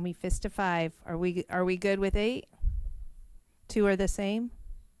 Show me fist to 5. Are we good with 8? 2 are the same?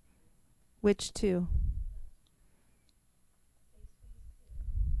 Which 2?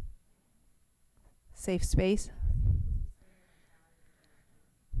 Safe space.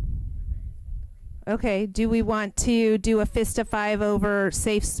 Okay, do we want to do a fist to 5 over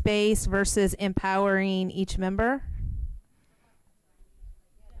safe space versus empowering each member?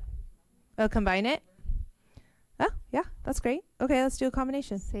 Oh, combine it? Oh, yeah, that's great. Okay, let's do a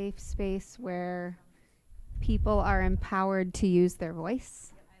combination. Safe space where people are empowered to use their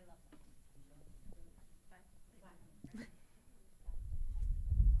voice.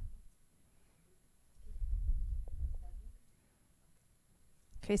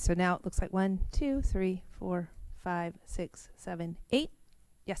 Okay, so now it looks like 1, 2, 3, 4, 5, 6, 7, 8.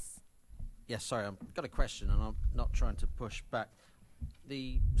 Yes. Yes, sorry, I've got a question, and I'm not trying to push back.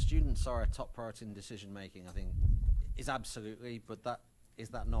 The students are a top priority in decision making, I think, is absolutely, but is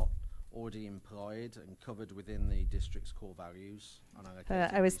that not already implied and covered within the district's core values?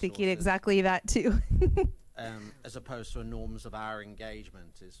 I was thinking exactly that too. As opposed to norms of our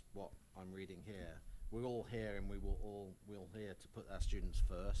engagement is what I'm reading here. We're all here, and we're here to put our students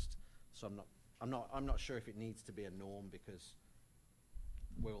first. So I'm not sure if it needs to be a norm, because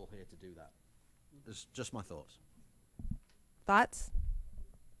we're all here to do that. It's just my thoughts. Thoughts?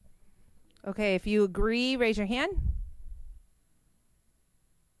 Okay, if you agree, raise your hand.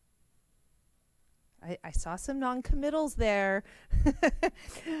 I saw some non-committals there.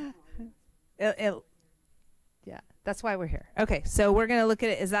 Yeah, that's why we're here. Okay, so we're going to look at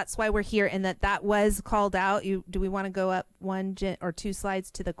it as that's why we're here, and that was called out. Do we want to go up 1 or 2 slides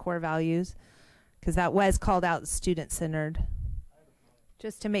to the core values? Because that was called out student-centered.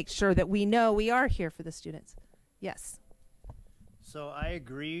 Just to make sure that we know we are here for the students. Yes. So I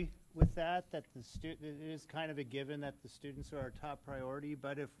agree with that it is kind of a given that the students are our top priority,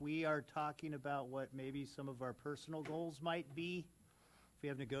 but if we are talking about what maybe some of our personal goals might be, if we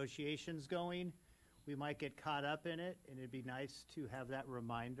have negotiations going, we might get caught up in it, and it'd be nice to have that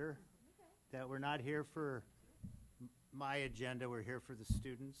reminder that we're not here for my agenda, we're here for the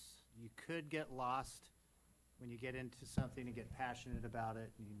students. You could get lost when you get into something and get passionate about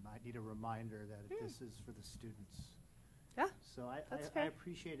it, and you might need a reminder that this is for the students. Yeah. So I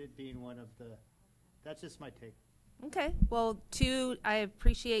appreciate it being one of that's just my take. Okay. Well, I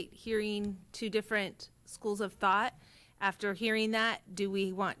appreciate hearing 2 different schools of thought. After hearing that,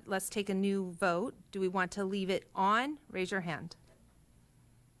 let's take a new vote. Do we want to leave it on? Raise your hand.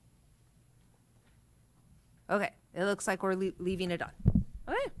 Okay. It looks like we're leaving it on.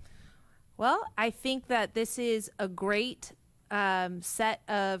 Okay. Well, I think that this is a great set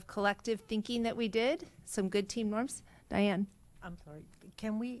of collective thinking that we did. Some good team norms. Diane. I'm sorry.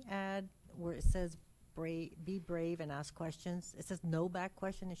 Can we add where it says be brave and ask questions? It says no bad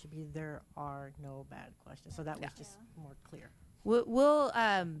question. It should be there are no bad questions. So that was just more clear. We'll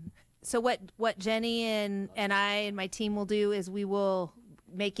so what Jenny and I and my team will do is we will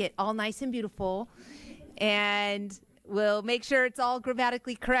make it all nice and beautiful, and we'll make sure it's all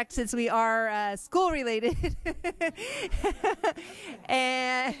grammatically correct since we are school related.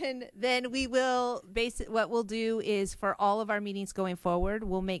 And then we will what we'll do is for all of our meetings going forward,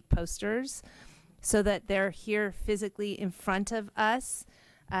 we'll make posters so that they're here physically in front of us.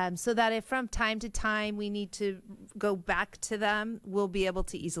 so that if from time to time we need to go back to them, we'll be able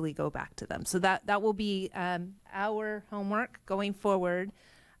to easily go back to them. So that will be our homework going forward.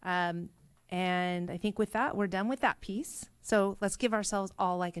 And I think with that, we're done with that piece. So let's give ourselves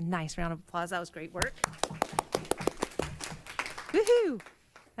all like a nice round of applause. That was great work. Woohoo!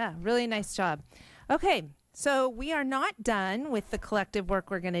 Yeah, really nice job. Okay, so we are not done with the collective work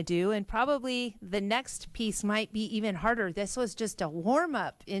we're going to do, and probably the next piece might be even harder. This was just a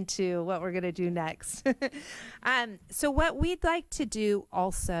warm-up into what we're going to do next. So what we'd like to do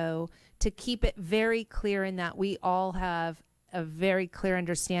also, to keep it very clear in that we all have a very clear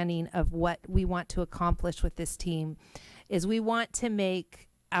understanding of what we want to accomplish with this team, is we want to make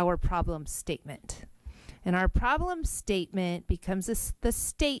our problem statement. And our problem statement becomes the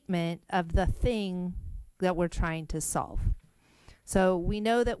statement of the thing that we're trying to solve. So we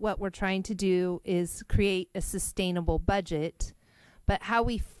know that what we're trying to do is create a sustainable budget, but how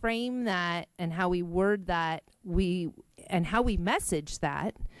we frame that and how we word that, and how we message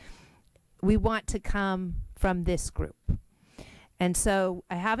that, we want to come from this group. And so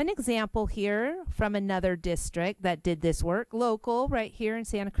I have an example here from another district that did this work, local, right here in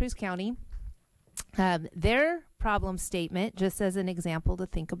Santa Cruz County. Their problem statement, just as an example to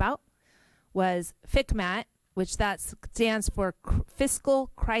think about, was FICMAT, which that stands for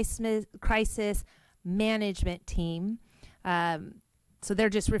Fiscal Crisis Management Team. So they're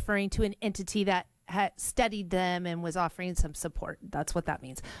just referring to an entity that had studied them and was offering some support. That's what that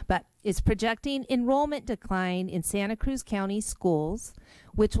means. But it's projecting enrollment decline in Santa Cruz County schools,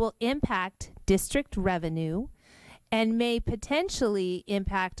 which will impact district revenue and may potentially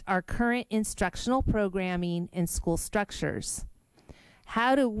impact our current instructional programming and school structures.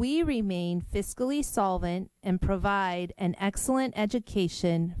 How do we remain fiscally solvent and provide an excellent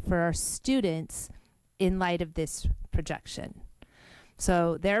education for our students in light of this projection?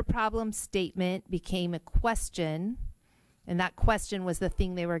 So their problem statement became a question, and that question was the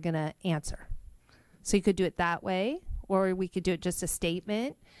thing they were going to answer. So you could do it that way, or we could do it just a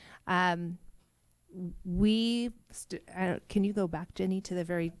statement. Can you go back, Jenny, to the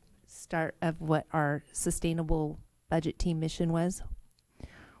very start of what our sustainable budget team mission was?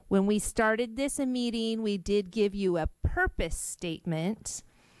 When we started this meeting, we did give you a purpose statement,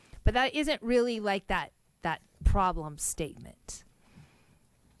 but that isn't really like that problem statement.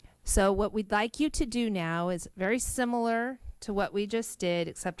 So what we'd like you to do now is very similar to what we just did,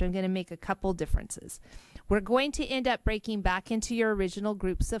 except I'm going to make a couple differences. We're going to end up breaking back into your original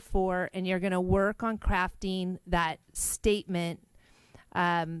groups of 4, and you're going to work on crafting that statement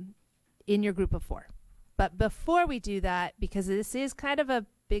in your group of 4. But before we do that, because this is kind of a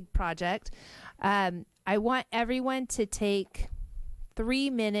big project, I want everyone to take 3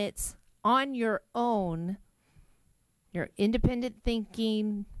 minutes on your own, your independent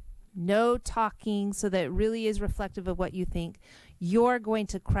thinking, no talking, so that it really is reflective of what you think. You're going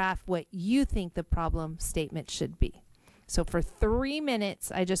to craft what you think the problem statement should be. So for 3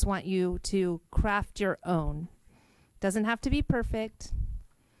 minutes, I just want you to craft your own. Doesn't have to be perfect.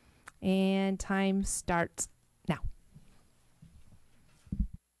 And time starts now.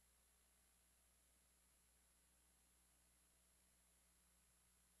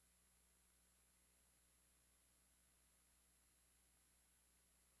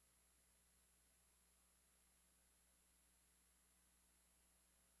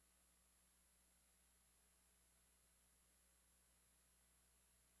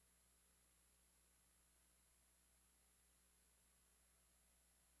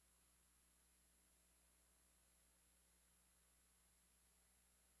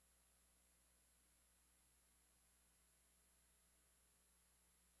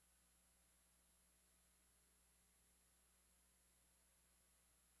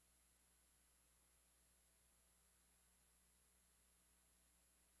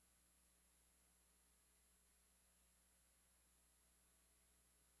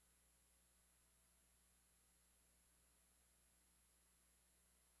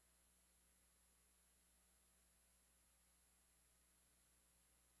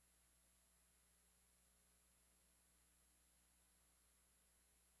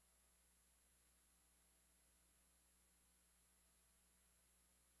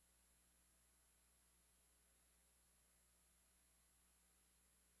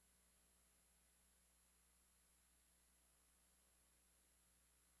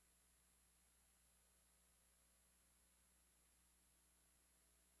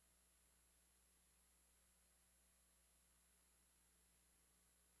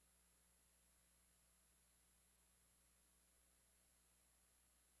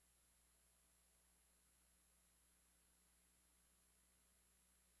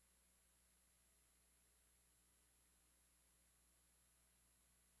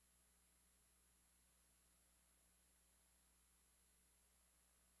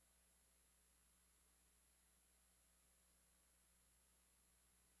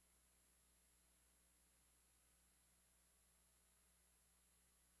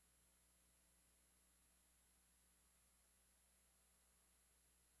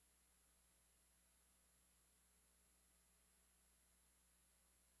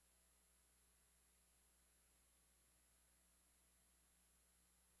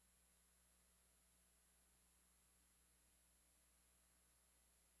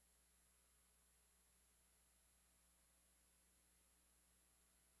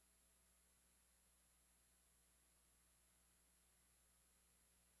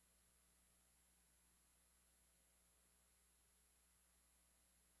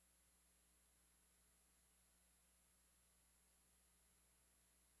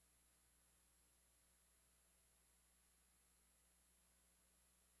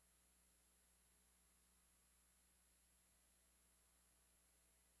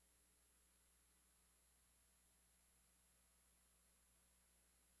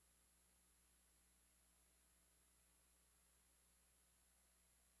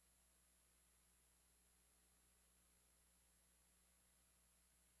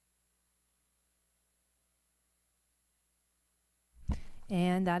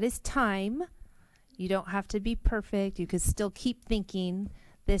 And that is time. You don't have to be perfect. You could still keep thinking.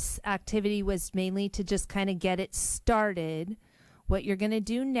 This activity was mainly to just kind of get it started. What you're going to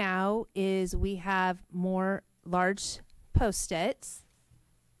do now is we have more large Post-its.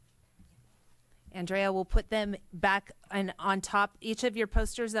 Andrea will put them back on top. Each of your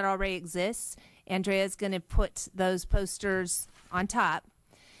posters that already exists, Andrea is going to put those posters on top.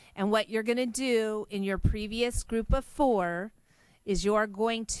 And what you're going to do in your previous group of 4 is you're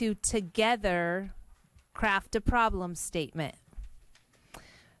going to together craft a problem statement.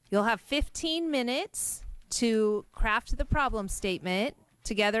 You'll have 15 minutes to craft the problem statement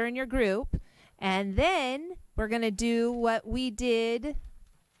together in your group, and then we're going to do what we did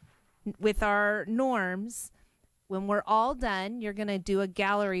with our norms. When we're all done, you're going to do a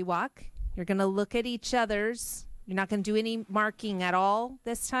gallery walk. You're going to look at each other's. You're not going to do any marking at all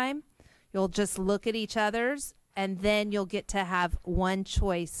this time. You'll just look at each other's, and then you'll get to have one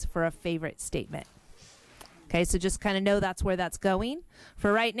choice for a favorite statement. Okay, so just kind of know that's where that's going.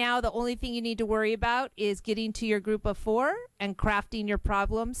 For right now, the only thing you need to worry about is getting to your group of 4 and crafting your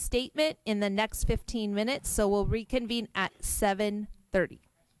problem statement in the next 15 minutes. So we'll reconvene at 7:30.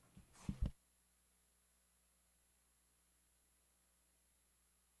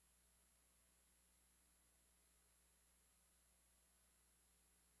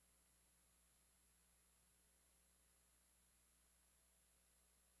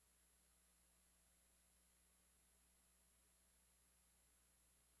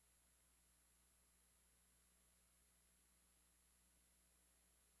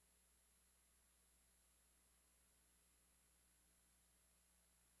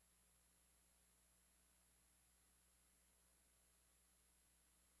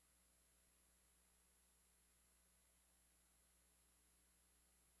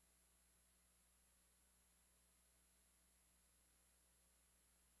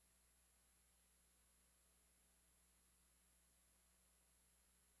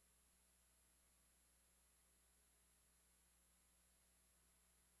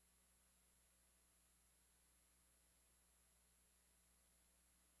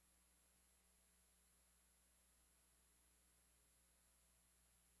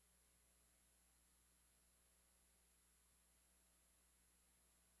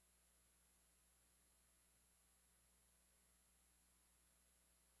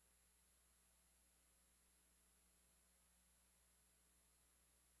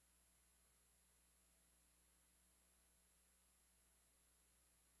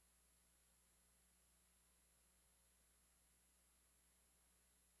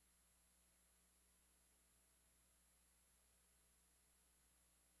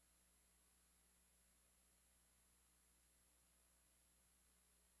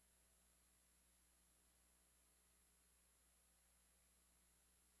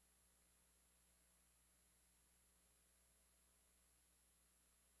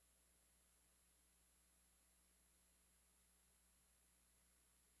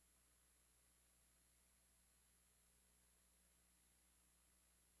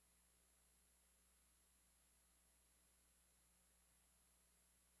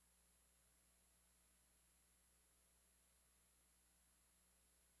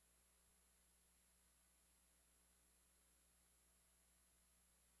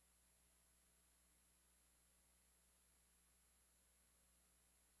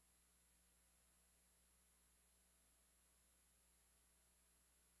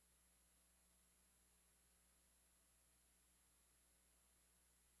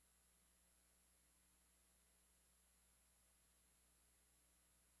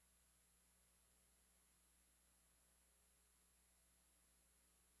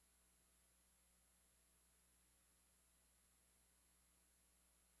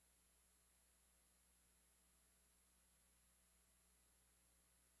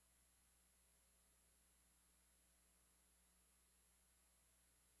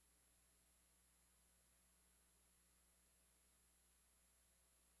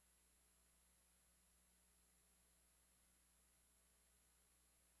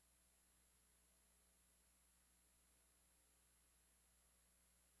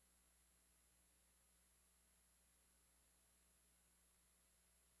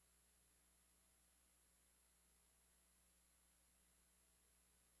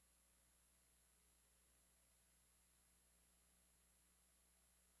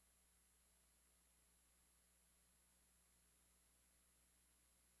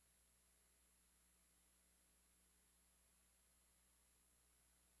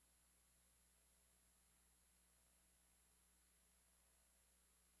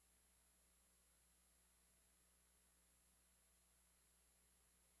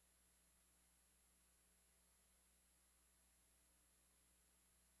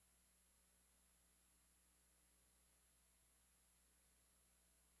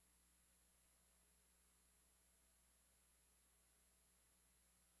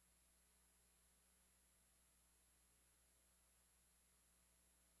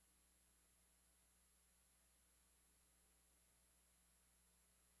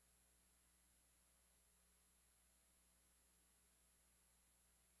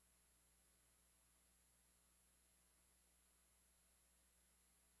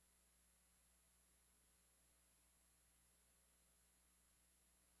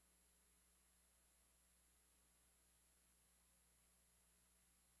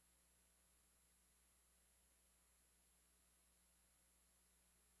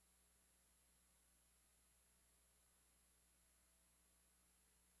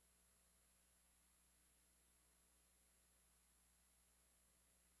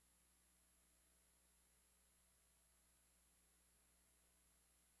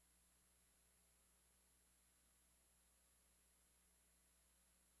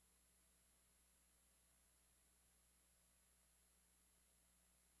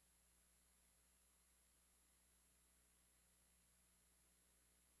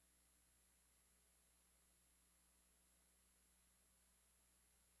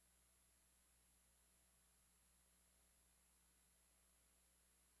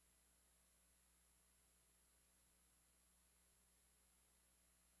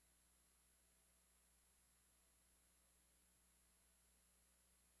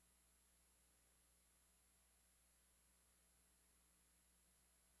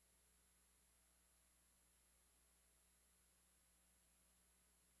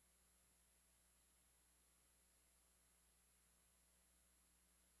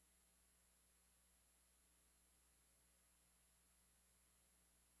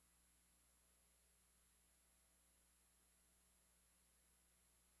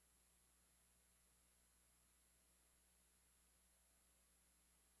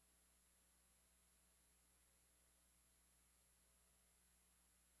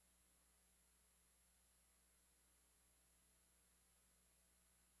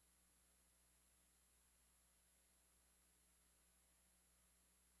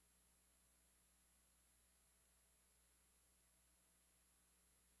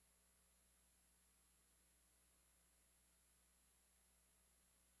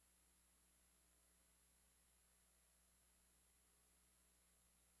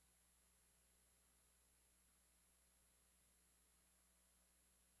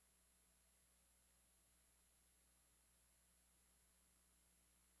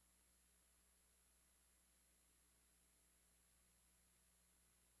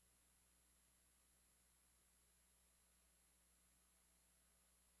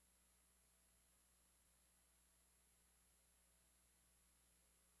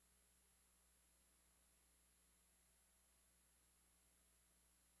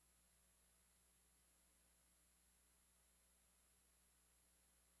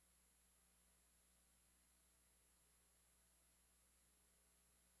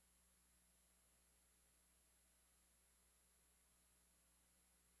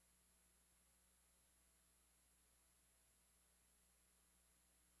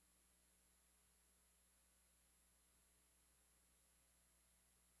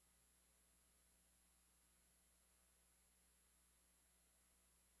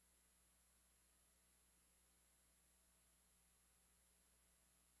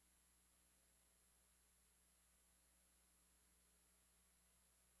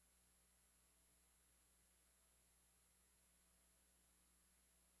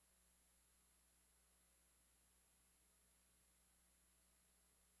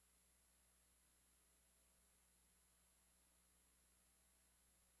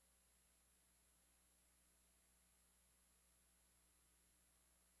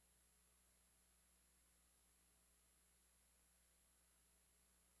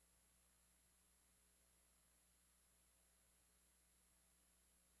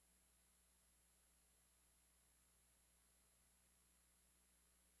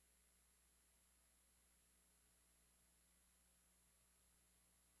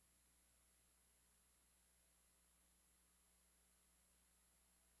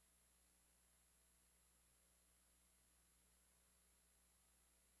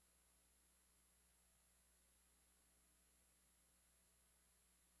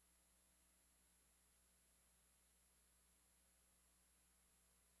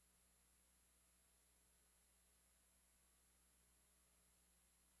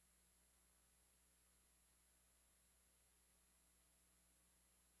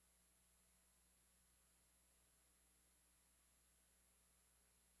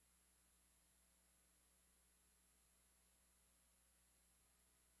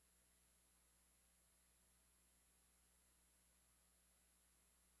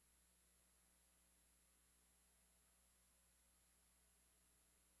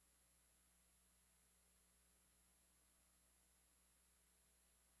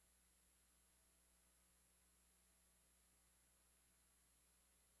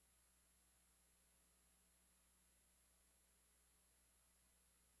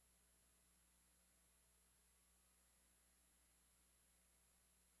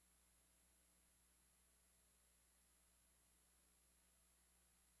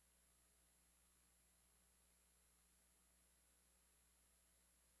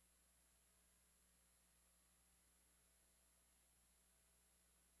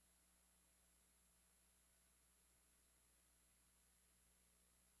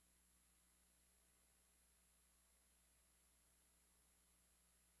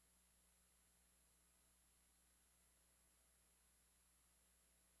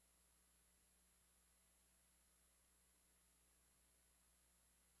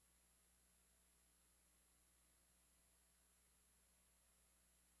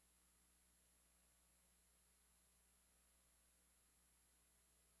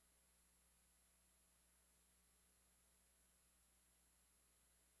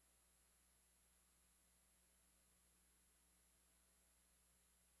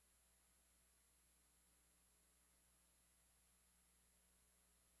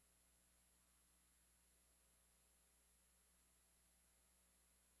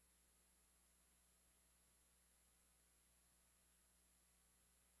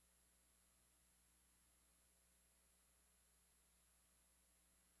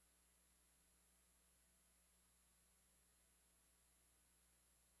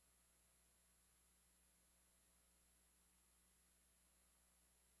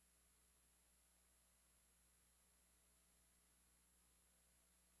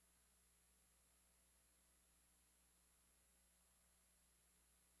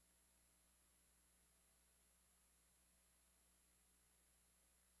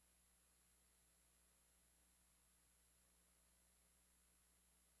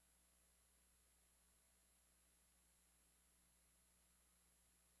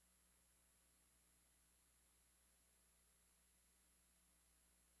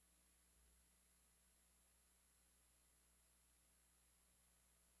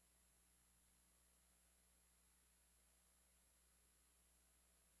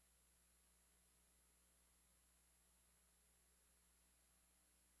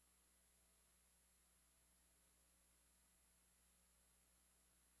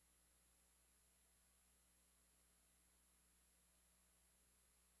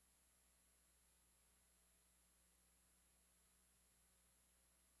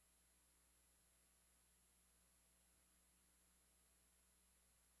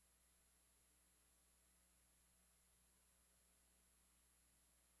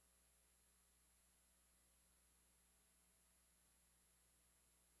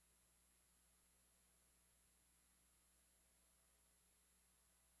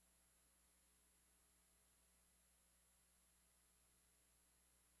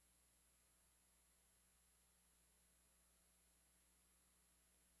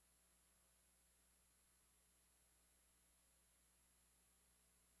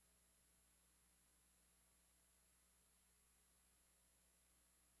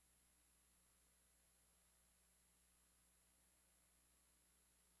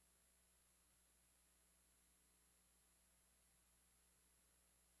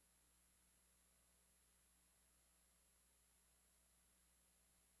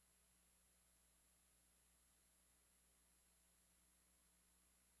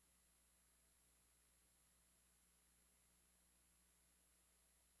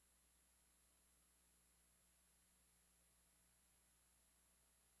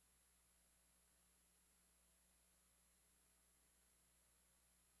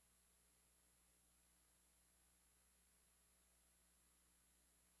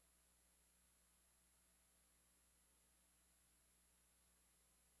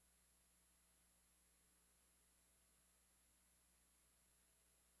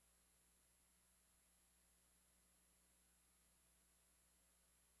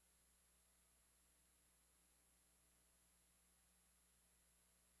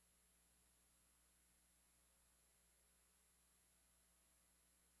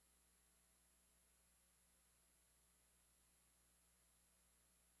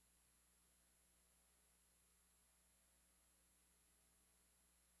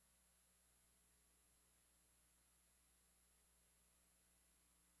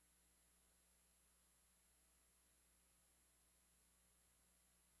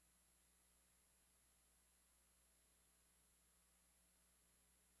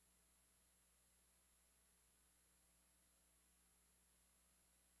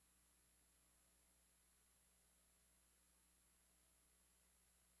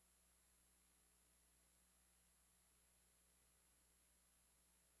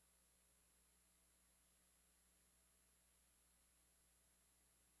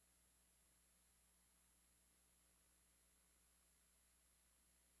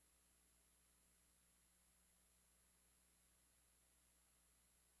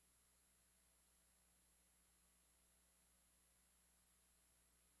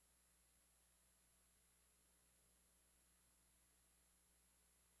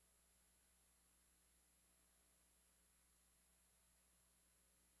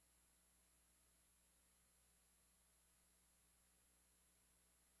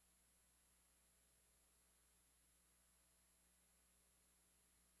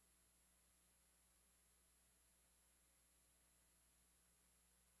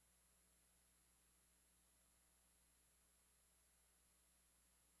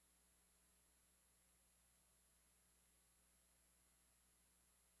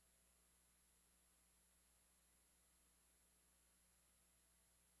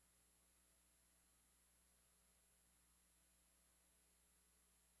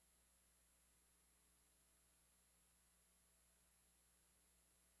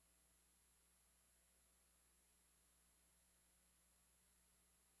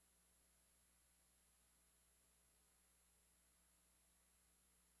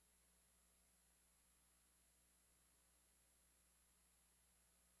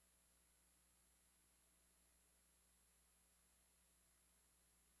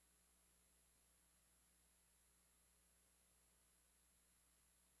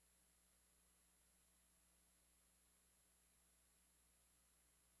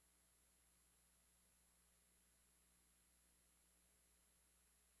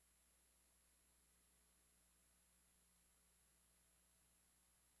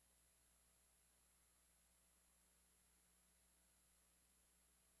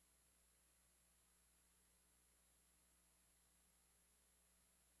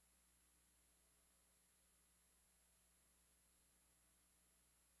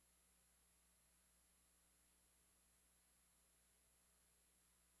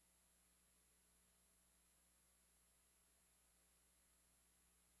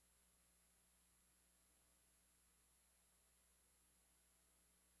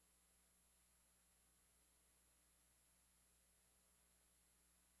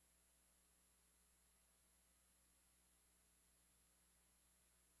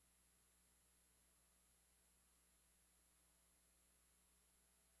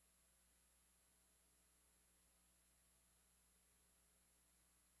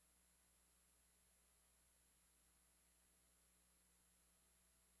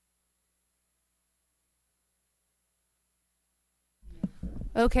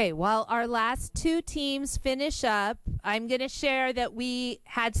 Okay, while our last two teams finish up, I'm going to share that we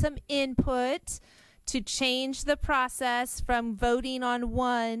had some input to change the process from voting on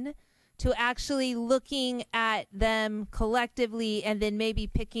one to actually looking at them collectively and then maybe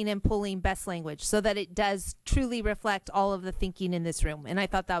picking and pulling best language so that it does truly reflect all of the thinking in this room. And I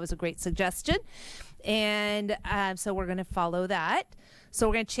thought that was a great suggestion. And so we're going to follow that. So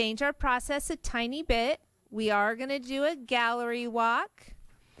we're going to change our process a tiny bit. We are going to do a gallery walk.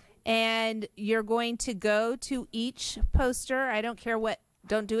 And you're going to go to each poster. I don't care what,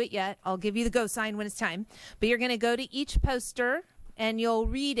 don't do it yet. I'll give you the go sign when it's time. But you're going to go to each poster and you'll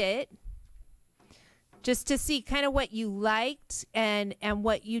read it just to see kind of what you liked and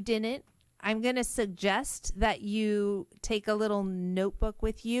what you didn't. I'm going to suggest that you take a little notebook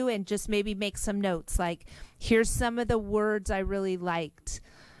with you and just maybe make some notes. Like, here's some of the words I really liked.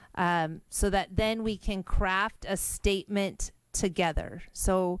 So that then we can craft a statement together.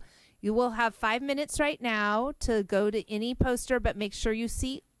 So you will have 5 minutes right now to go to any poster, but make sure you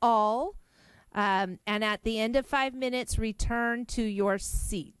see all. And at the end of 5 minutes, return to your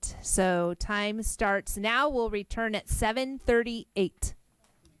seat. So time starts now. We'll return at 7:38.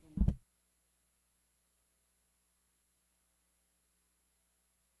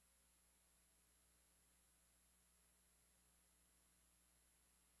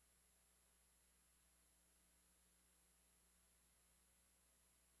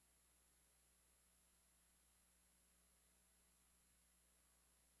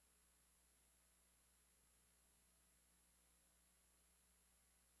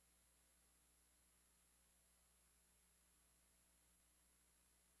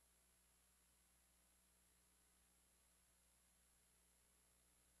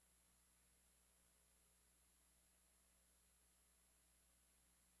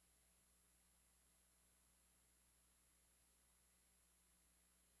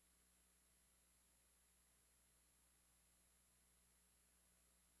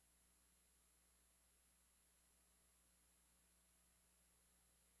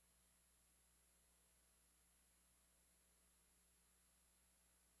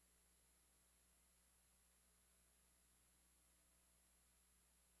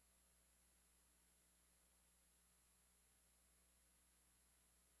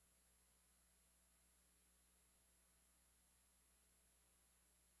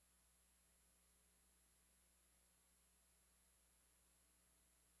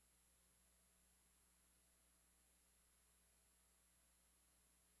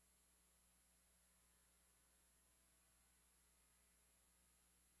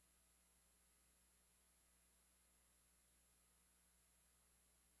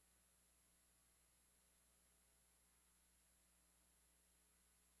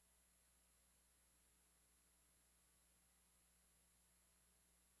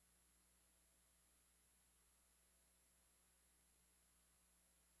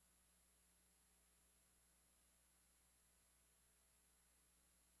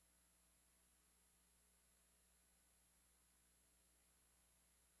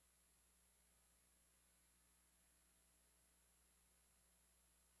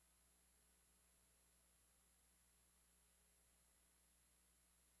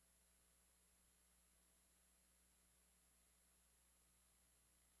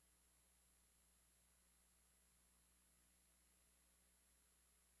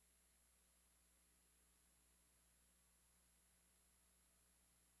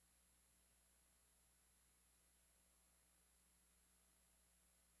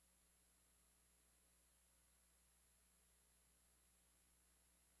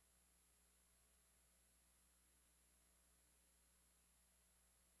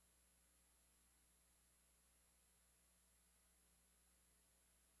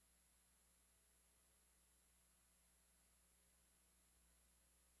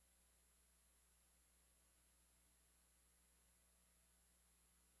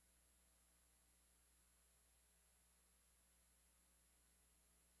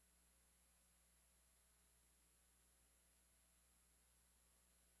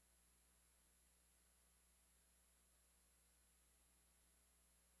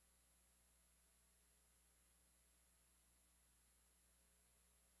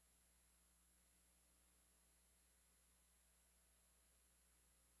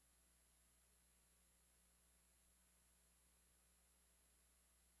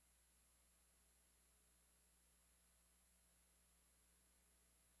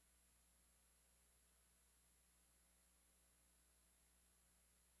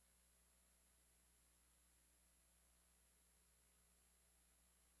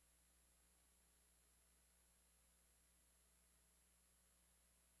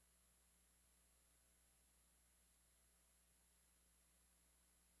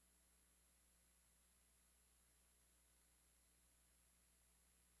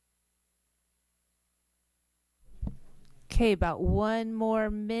 Okay, about one more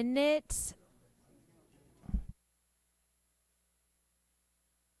minute.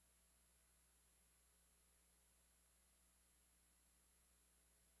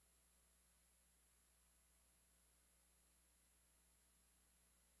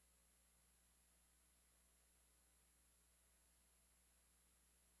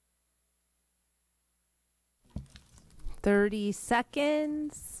 Thirty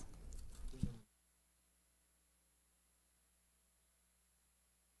seconds.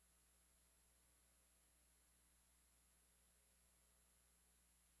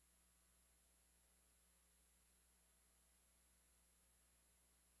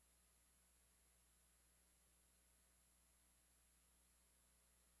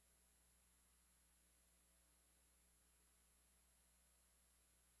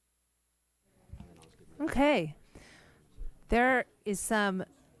 Okay. There is some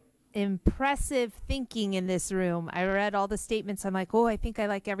impressive thinking in this room. I read all the statements. I'm like, oh, I think I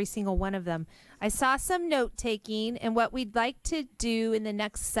like every single one of them. I saw some note taking, and what we'd like to do in the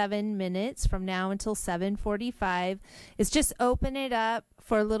next 7 minutes from now until 7:45 is just open it up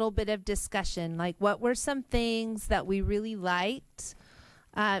for a little bit of discussion. Like, what were some things that we really liked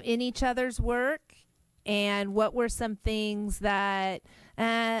in each other's work? And what were some things that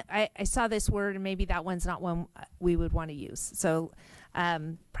I saw this word and maybe that one's not one we would want to use. So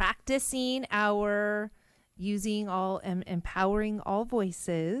practicing our using all and empowering all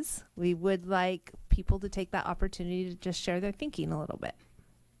voices, we would like people to take that opportunity to just share their thinking a little bit.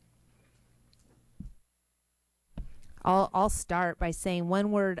 I'll start by saying one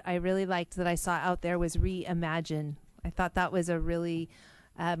word I really liked that I saw out there was reimagine. I thought that was a really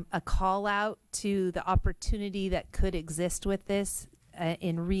a call out to the opportunity that could exist with this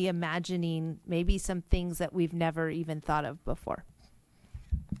in reimagining maybe some things that we've never even thought of before.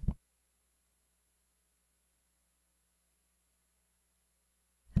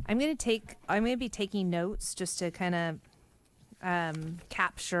 I'm going to be taking notes just to kind of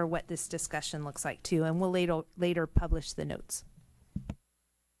capture what this discussion looks like too, and we'll later publish the notes.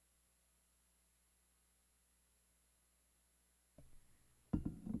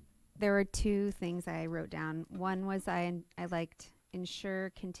 There were two things I wrote down. One was I liked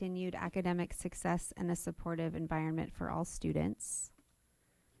ensure continued academic success and a supportive environment for all students.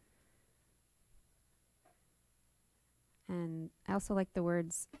 And I also like the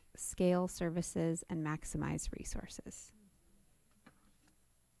words scale services and maximize resources.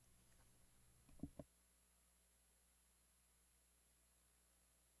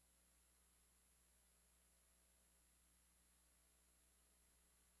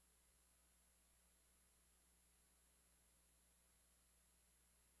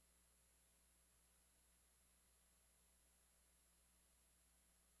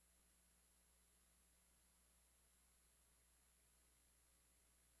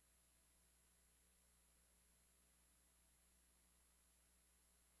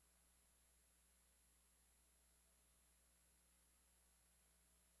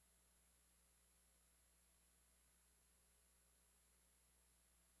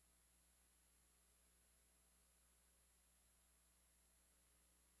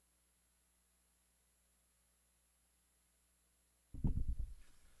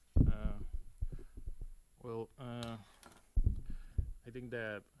 Well, I think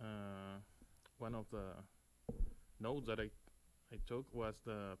that one of the notes that I took was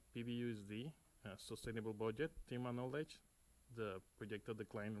the PVUSD sustainable budget, team and knowledge, the projected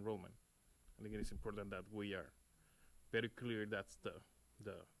decline enrollment. I think it is important that we are very clear that's the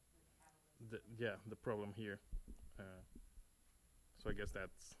problem here. So I guess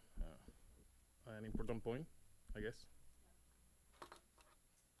that's an important point, I guess.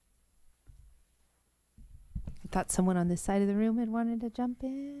 I thought someone on this side of the room had wanted to jump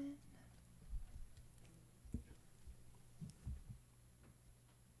in.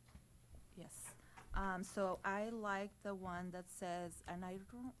 Yes. So I like the one that says, and I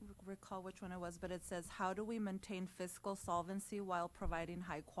don't recall which one it was, but it says, how do we maintain fiscal solvency while providing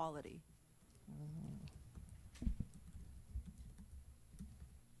high quality?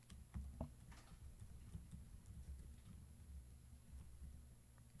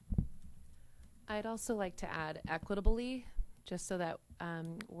 I'd also like to add equitably, just so that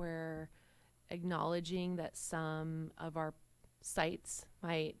we're acknowledging that some of our sites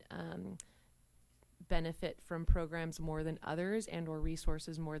might benefit from programs more than others and or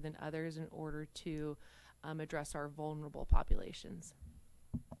resources more than others in order to address our vulnerable populations.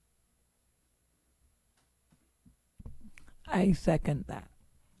 I second that.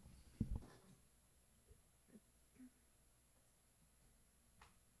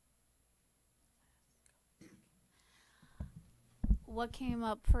 what came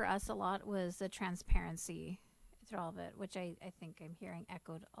up for us a lot was the transparency through all of it, which I think I'm hearing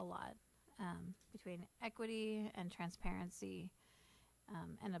echoed a lot, between equity and transparency,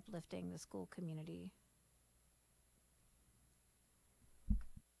 and uplifting the school community.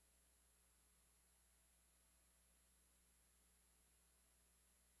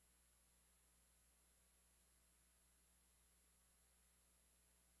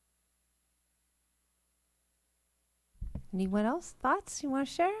 Anyone else? Thoughts you want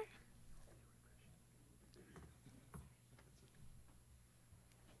to share?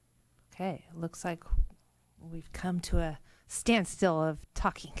 Okay, looks like we've come to a standstill of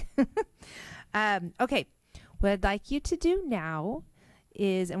talking. Okay, what I'd like you to do now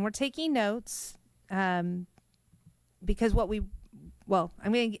is, and we're taking notes, because I'm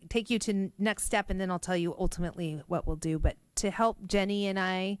going to take you to next step, and then I'll tell you ultimately what we'll do. But to help Jenny and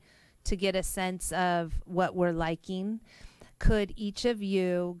I to get a sense of what we're liking, could each of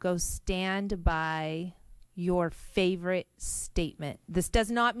you go stand by your favorite statement? This does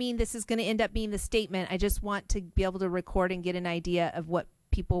not mean this is going to end up being the statement. I just want to be able to record and get an idea of what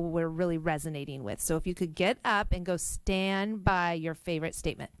people were really resonating with. So if you could get up and go stand by your favorite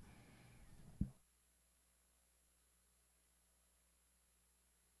statement.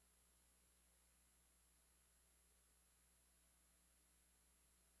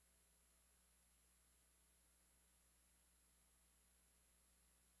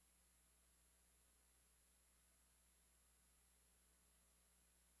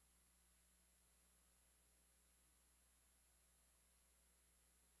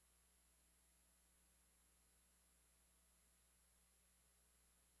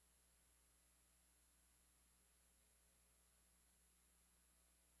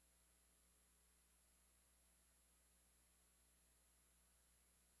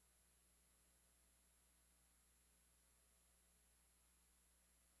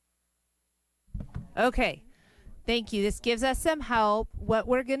 Okay, thank you. This gives us some help. What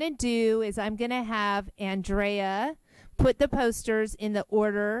we're going to do is I'm going to have Andrea put the posters in the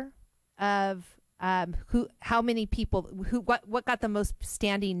order of how many people, what got the most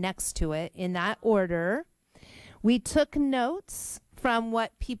standing next to it in that order. We took notes from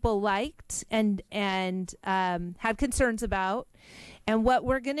what people liked and had concerns about. And what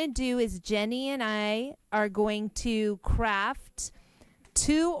we're going to do is Jenny and I are going to craft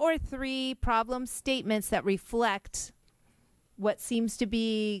 2 or 3 problem statements that reflect what seems to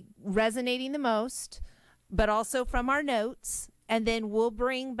be resonating the most, but also from our notes. And then we'll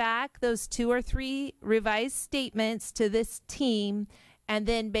bring back those 2 or 3 revised statements to this team. And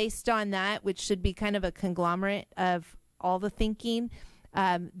then based on that, which should be kind of a conglomerate of all the thinking,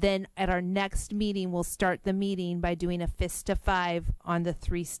 then at our next meeting, we'll start the meeting by doing a fist to 5 on the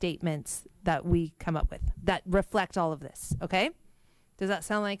 3 statements that we come up with that reflect all of this. Okay? Does that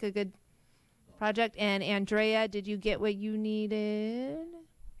sound like a good project? And Andrea, did you get what you needed?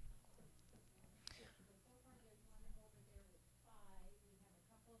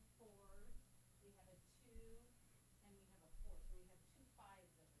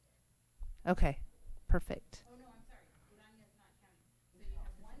 Okay, perfect. Oh, no, I'm sorry. Urania's not counting. So you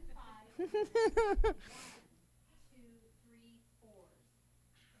have 1 5, 1, 2, 3,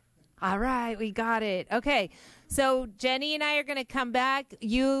 4. All right, we got it. Okay, so Jenny and I are going to come back.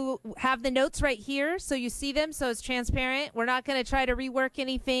 You have the notes right here, so you see them, so it's transparent. We're not going to try to rework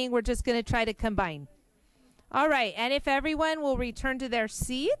anything. We're just going to try to combine. All right, and if everyone will return to their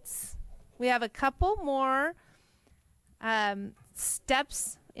seats, we have a couple more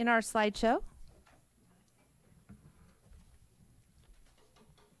steps in our slideshow.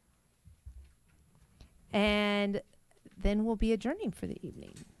 And then we'll be adjourning for the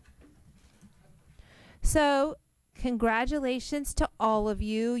evening. So, congratulations to all of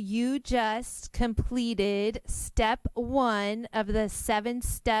you. You just completed step 1 of the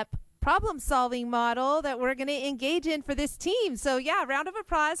 7-step problem-solving model that we're going to engage in for this team. So, yeah, round of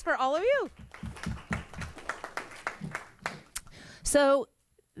applause for all of you. So,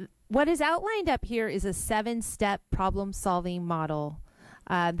 what is outlined up here is a 7-step problem-solving model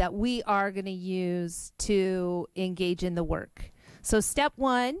that we are going to use to engage in the work. So, step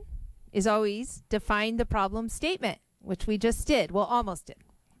 1 is always define the problem statement, which we just did. Well, almost did.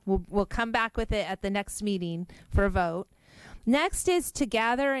 We'll come back with it at the next meeting for a vote. Next is to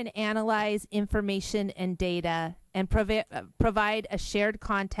gather and analyze information and data and provide a shared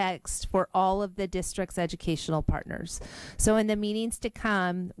context for all of the district's educational partners. So in the meetings to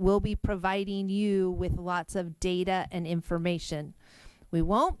come, we'll be providing you with lots of data and information. We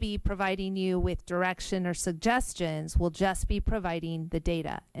won't be providing you with direction or suggestions. We'll just be providing the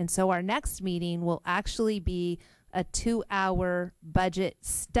data. And so our next meeting will actually be a 2-hour budget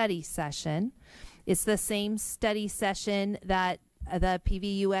study session. It's the same study session that the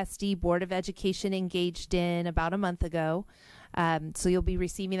PVUSD Board of Education engaged in about a month ago. So you'll be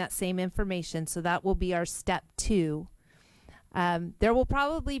receiving that same information. So that will be our step 2. There will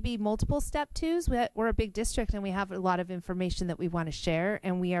probably be multiple step 2s. We're a big district and we have a lot of information that we want to share,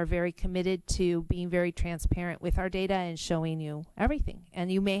 and we are very committed to being very transparent with our data and showing you everything.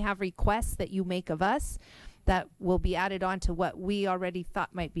 And you may have requests that you make of us that will be added on to what we already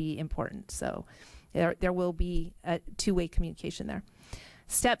thought might be important. So there will be a two-way communication there.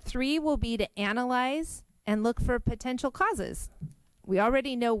 Step 3 will be to analyze and look for potential causes. We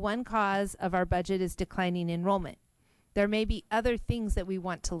already know one cause of our budget is declining enrollment. There may be other things that we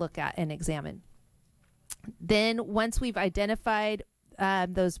want to look at and examine. Then once we've identified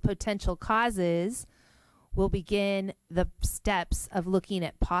those potential causes, we'll begin the steps of looking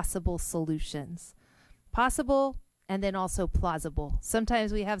at possible solutions. Possible and then also plausible.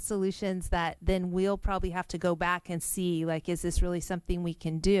 Sometimes we have solutions that then we'll probably have to go back and see, like, is this really something we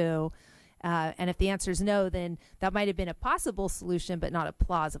can do? And if the answer is no, then that might have been a possible solution, but not a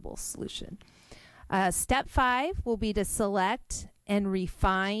plausible solution. Step 5 will be to select and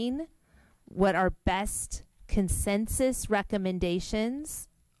refine what our best consensus recommendations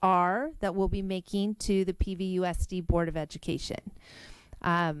are that we'll be making to the PVUSD Board of Education.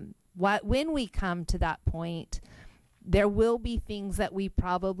 When we come to that point, there will be things that we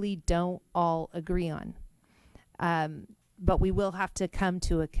probably don't all agree on, but we will have to come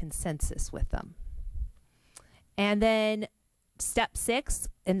to a consensus with them. And then step 6,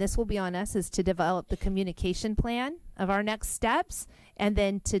 and this will be on us, is to develop the communication plan of our next steps, and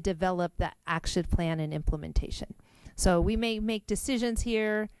then to develop the action plan and implementation. So we may make decisions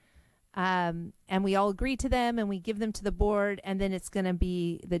here, and we all agree to them, and we give them to the board, and then it's going to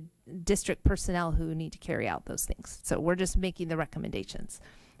be the district personnel who need to carry out those things. So we're just making the recommendations.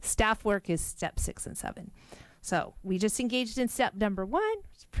 Staff work is step 6 and 7. So we just engaged in step number 1.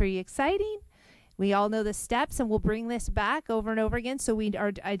 It's pretty exciting. We all know the steps, and we'll bring this back over and over again so we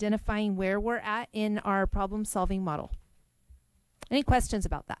are identifying where we're at in our problem-solving model. Any questions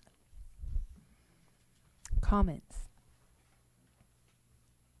about that? Comments?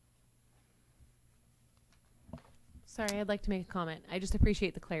 Sorry, I'd like to make a comment. I just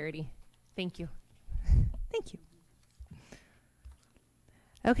appreciate the clarity. Thank you. Thank you.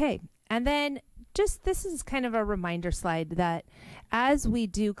 Okay, and then just this is kind of a reminder slide that as we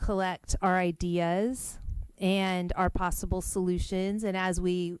do collect our ideas and our possible solutions, and as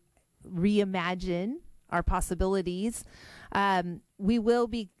we reimagine our possibilities, we will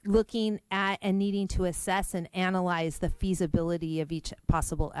be looking at and needing to assess and analyze the feasibility of each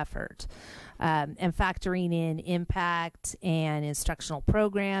possible effort, and factoring in impact and instructional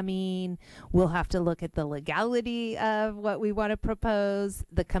programming. We'll have to look at the legality of what we want to propose,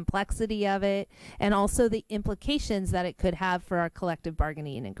 the complexity of it, and also the implications that it could have for our collective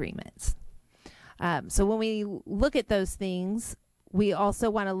bargaining agreements. So when we look at those things, we also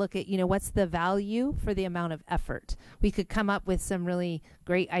want to look at, what's the value for the amount of effort. We could come up with some really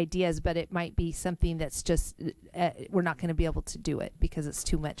great ideas, but it might be something that's just, we're not going to be able to do it because it's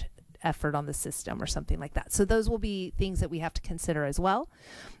too much effort on the system or something like that. So those will be things that we have to consider as well.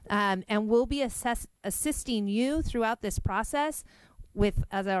 And we'll be assisting you throughout this process with,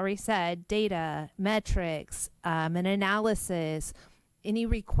 as I already said, data, metrics, an analysis, any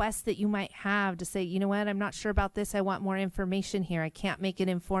requests that you might have to say, you know what, I'm not sure about this. I want more information here. I can't make an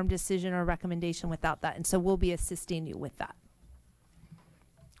informed decision or recommendation without that. And so we'll be assisting you with that.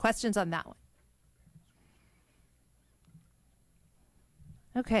 Questions on that one?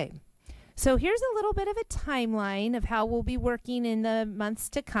 Okay. So here's a little bit of a timeline of how we'll be working in the months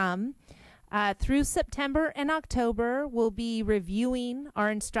to come. Through September and October, we'll be reviewing our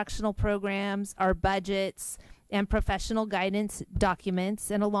instructional programs, our budgets, and professional guidance documents,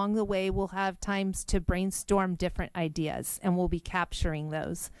 and along the way we'll have times to brainstorm different ideas, and we'll be capturing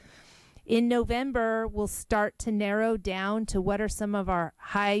those. In November, we'll start to narrow down to what are some of our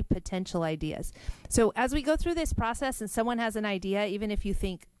high potential ideas. So as we go through this process and someone has an idea, even if you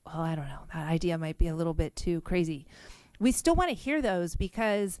think, oh, I don't know, that idea might be a little bit too crazy, we still want to hear those,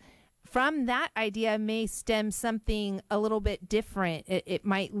 because from that idea may stem something a little bit different. It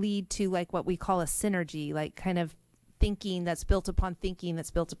might lead to like what we call a synergy, like kind of thinking that's built upon thinking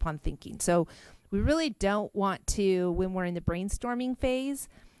that's built upon thinking. So we really don't want to, when we're in the brainstorming phase,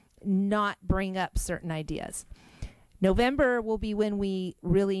 not bring up certain ideas. November will be when we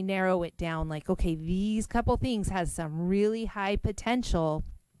really narrow it down, like, okay, these couple things has some really high potential,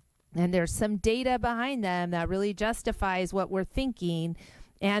 and there's some data behind them that really justifies what we're thinking.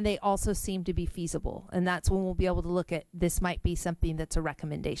 and they also seem to be feasible. And that's when we'll be able to look at this might be something that's a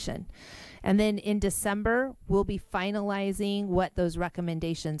recommendation. And then in December, we'll be finalizing what those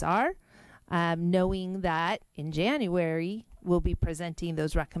recommendations are, knowing that in January, we'll be presenting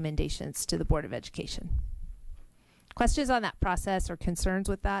those recommendations to the Board of Education. Questions on that process or concerns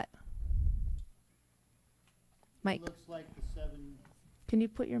with that? Mike? It looks like the 7. Can you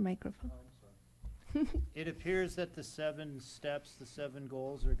put your microphone? It appears that the 7 steps, the 7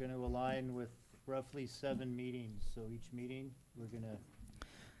 goals are going to align with roughly 7 meetings. So each meeting, we're going to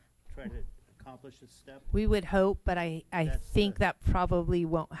try to accomplish a step. We would hope, but I think that probably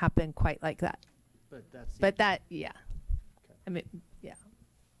won't happen quite like that. But yeah. Okay. I mean, yeah.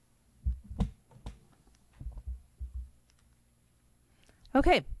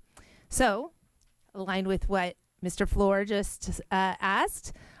 Okay, so aligned with what Mr. Floor just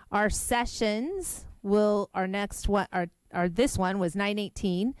asked, our sessions our next one, this one was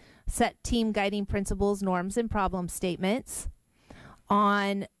 9:18, set team guiding principles, norms, and problem statements.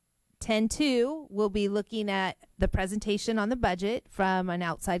 On 10:2, we'll be looking at the presentation on the budget from an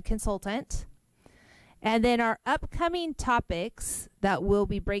outside consultant. And then our upcoming topics that we'll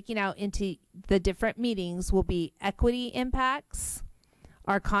be breaking out into the different meetings will be equity impacts,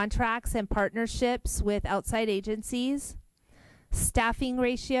 our contracts and partnerships with outside agencies, staffing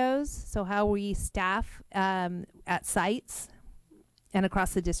ratios, so how we staff at sites and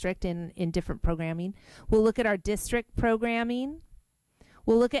across the district in different programming. We'll look at our district programming.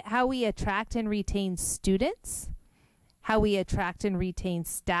 We'll look at how we attract and retain students, how we attract and retain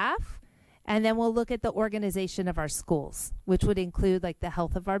staff, and then we'll look at the organization of our schools, which would include like the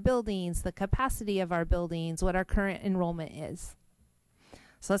health of our buildings, the capacity of our buildings, what our current enrollment is.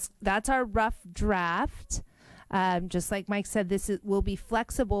 So that's our rough draft. Just like Mike said, will be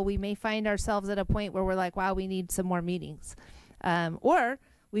flexible. We may find ourselves at a point where we're like, wow, we need some more meetings. Or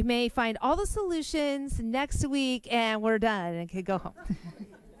we may find all the solutions next week and we're done and can go home.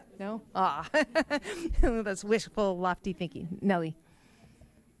 No? That's wishful, lofty thinking. Nellie.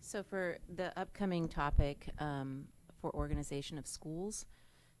 So for the upcoming topic for organization of schools,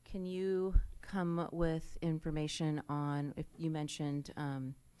 can you come with information on, if you mentioned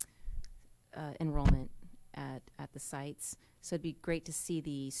enrollment at the sites. So it'd be great to see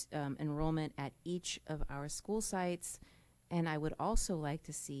the enrollment at each of our school sites. And I would also like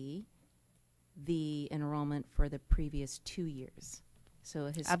to see the enrollment for the previous 2 years. So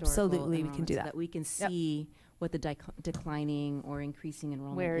a historical Absolutely, we can do so that. that we can see what the declining or increasing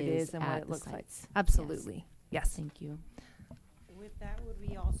enrollment Where it is and what it looks like. Absolutely. Yes. Thank you. With that, would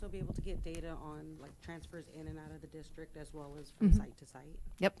we also be able to get data on like transfers in and out of the district as well as from site to site?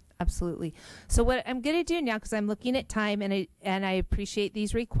 Yep, absolutely. So what I'm going to do now, because I'm looking at time and I appreciate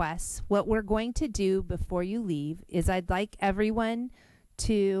these requests, what we're going to do before you leave is I'd like everyone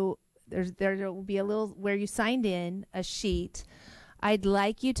to, there will be a little, where you signed in, a sheet. I'd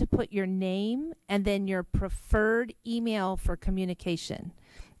like you to put your name and then your preferred email for communication.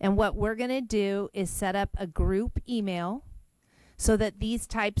 And what we're going to do is set up a group email so that these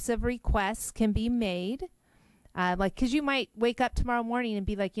types of requests can be made. Like, because you might wake up tomorrow morning and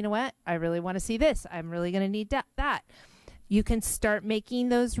be like, you know what, I really want to see this. I'm really going to need that. You can start making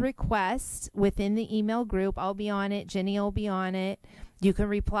those requests within the email group. I'll be on it. Jenny will be on it. You can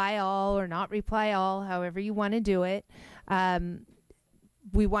reply all or not reply all, however you want to do it.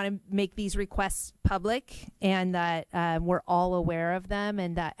 We want to make these requests public and that we're all aware of them,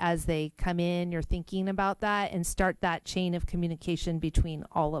 and that as they come in, you're thinking about that and start that chain of communication between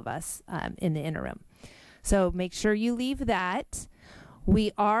all of us in the interim. So make sure you leave that.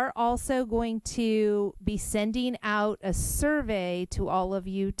 We are also going to be sending out a survey to all of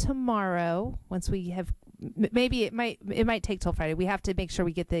you tomorrow once we have maybe it might take till Friday. We have to make sure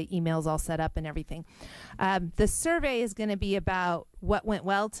we get the emails all set up and everything. The survey is going to be about what went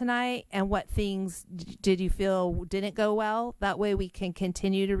well tonight and what things did you feel didn't go well. That way we can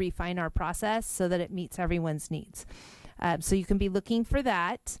continue to refine our process so that it meets everyone's needs. So you can be looking for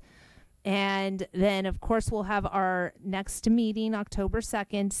that. And then, of course, we'll have our next meeting October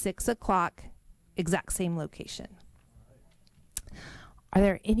 2nd, 6 o'clock, exact same location. Are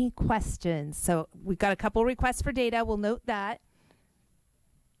there any questions? So we've got a couple requests for data. We'll note that.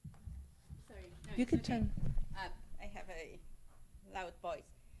 Sorry. No, you could turn. I have a loud voice.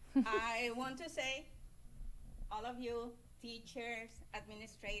 I want to say, all of you, teachers,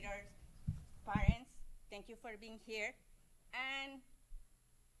 administrators, parents, thank you for being here. And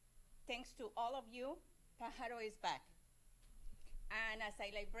thanks to all of you, Pajaro is back. And as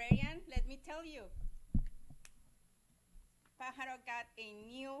a librarian, let me tell you, Pajaro got a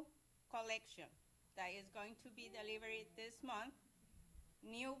new collection that is going to be delivered this month.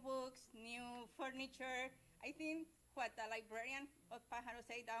 new books, new furniture. I think what the librarian of Pajaro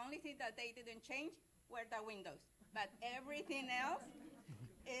said, the only thing that they didn't change were the windows, but everything else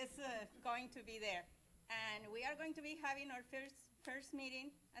is going to be there. And we are going to be having our first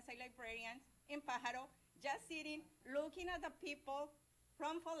meeting as a librarians in Pajaro, just sitting, looking at the people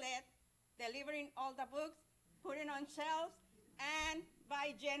from Follett, delivering all the books, putting on shelves, and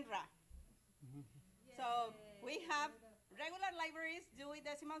by genre. So we have regular libraries, Dewey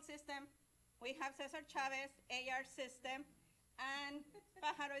Decimal System. We have Cesar Chavez, AR system, and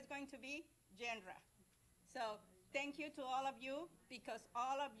Pajaro is going to be genre. So thank you to all of you, because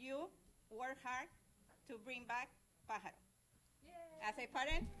all of you work hard to bring back Pajaro. As a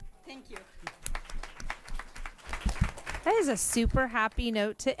parent, thank you. That is a super happy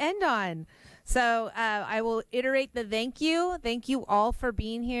note to end on. So I will iterate the thank you. Thank you all for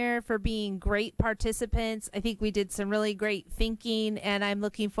being here, for being great participants. I think we did some really great thinking, and I'm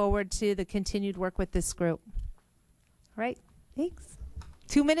looking forward to the continued work with this group. All right, thanks.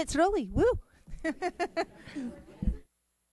 2 minutes early, woo.